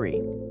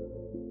ad-free.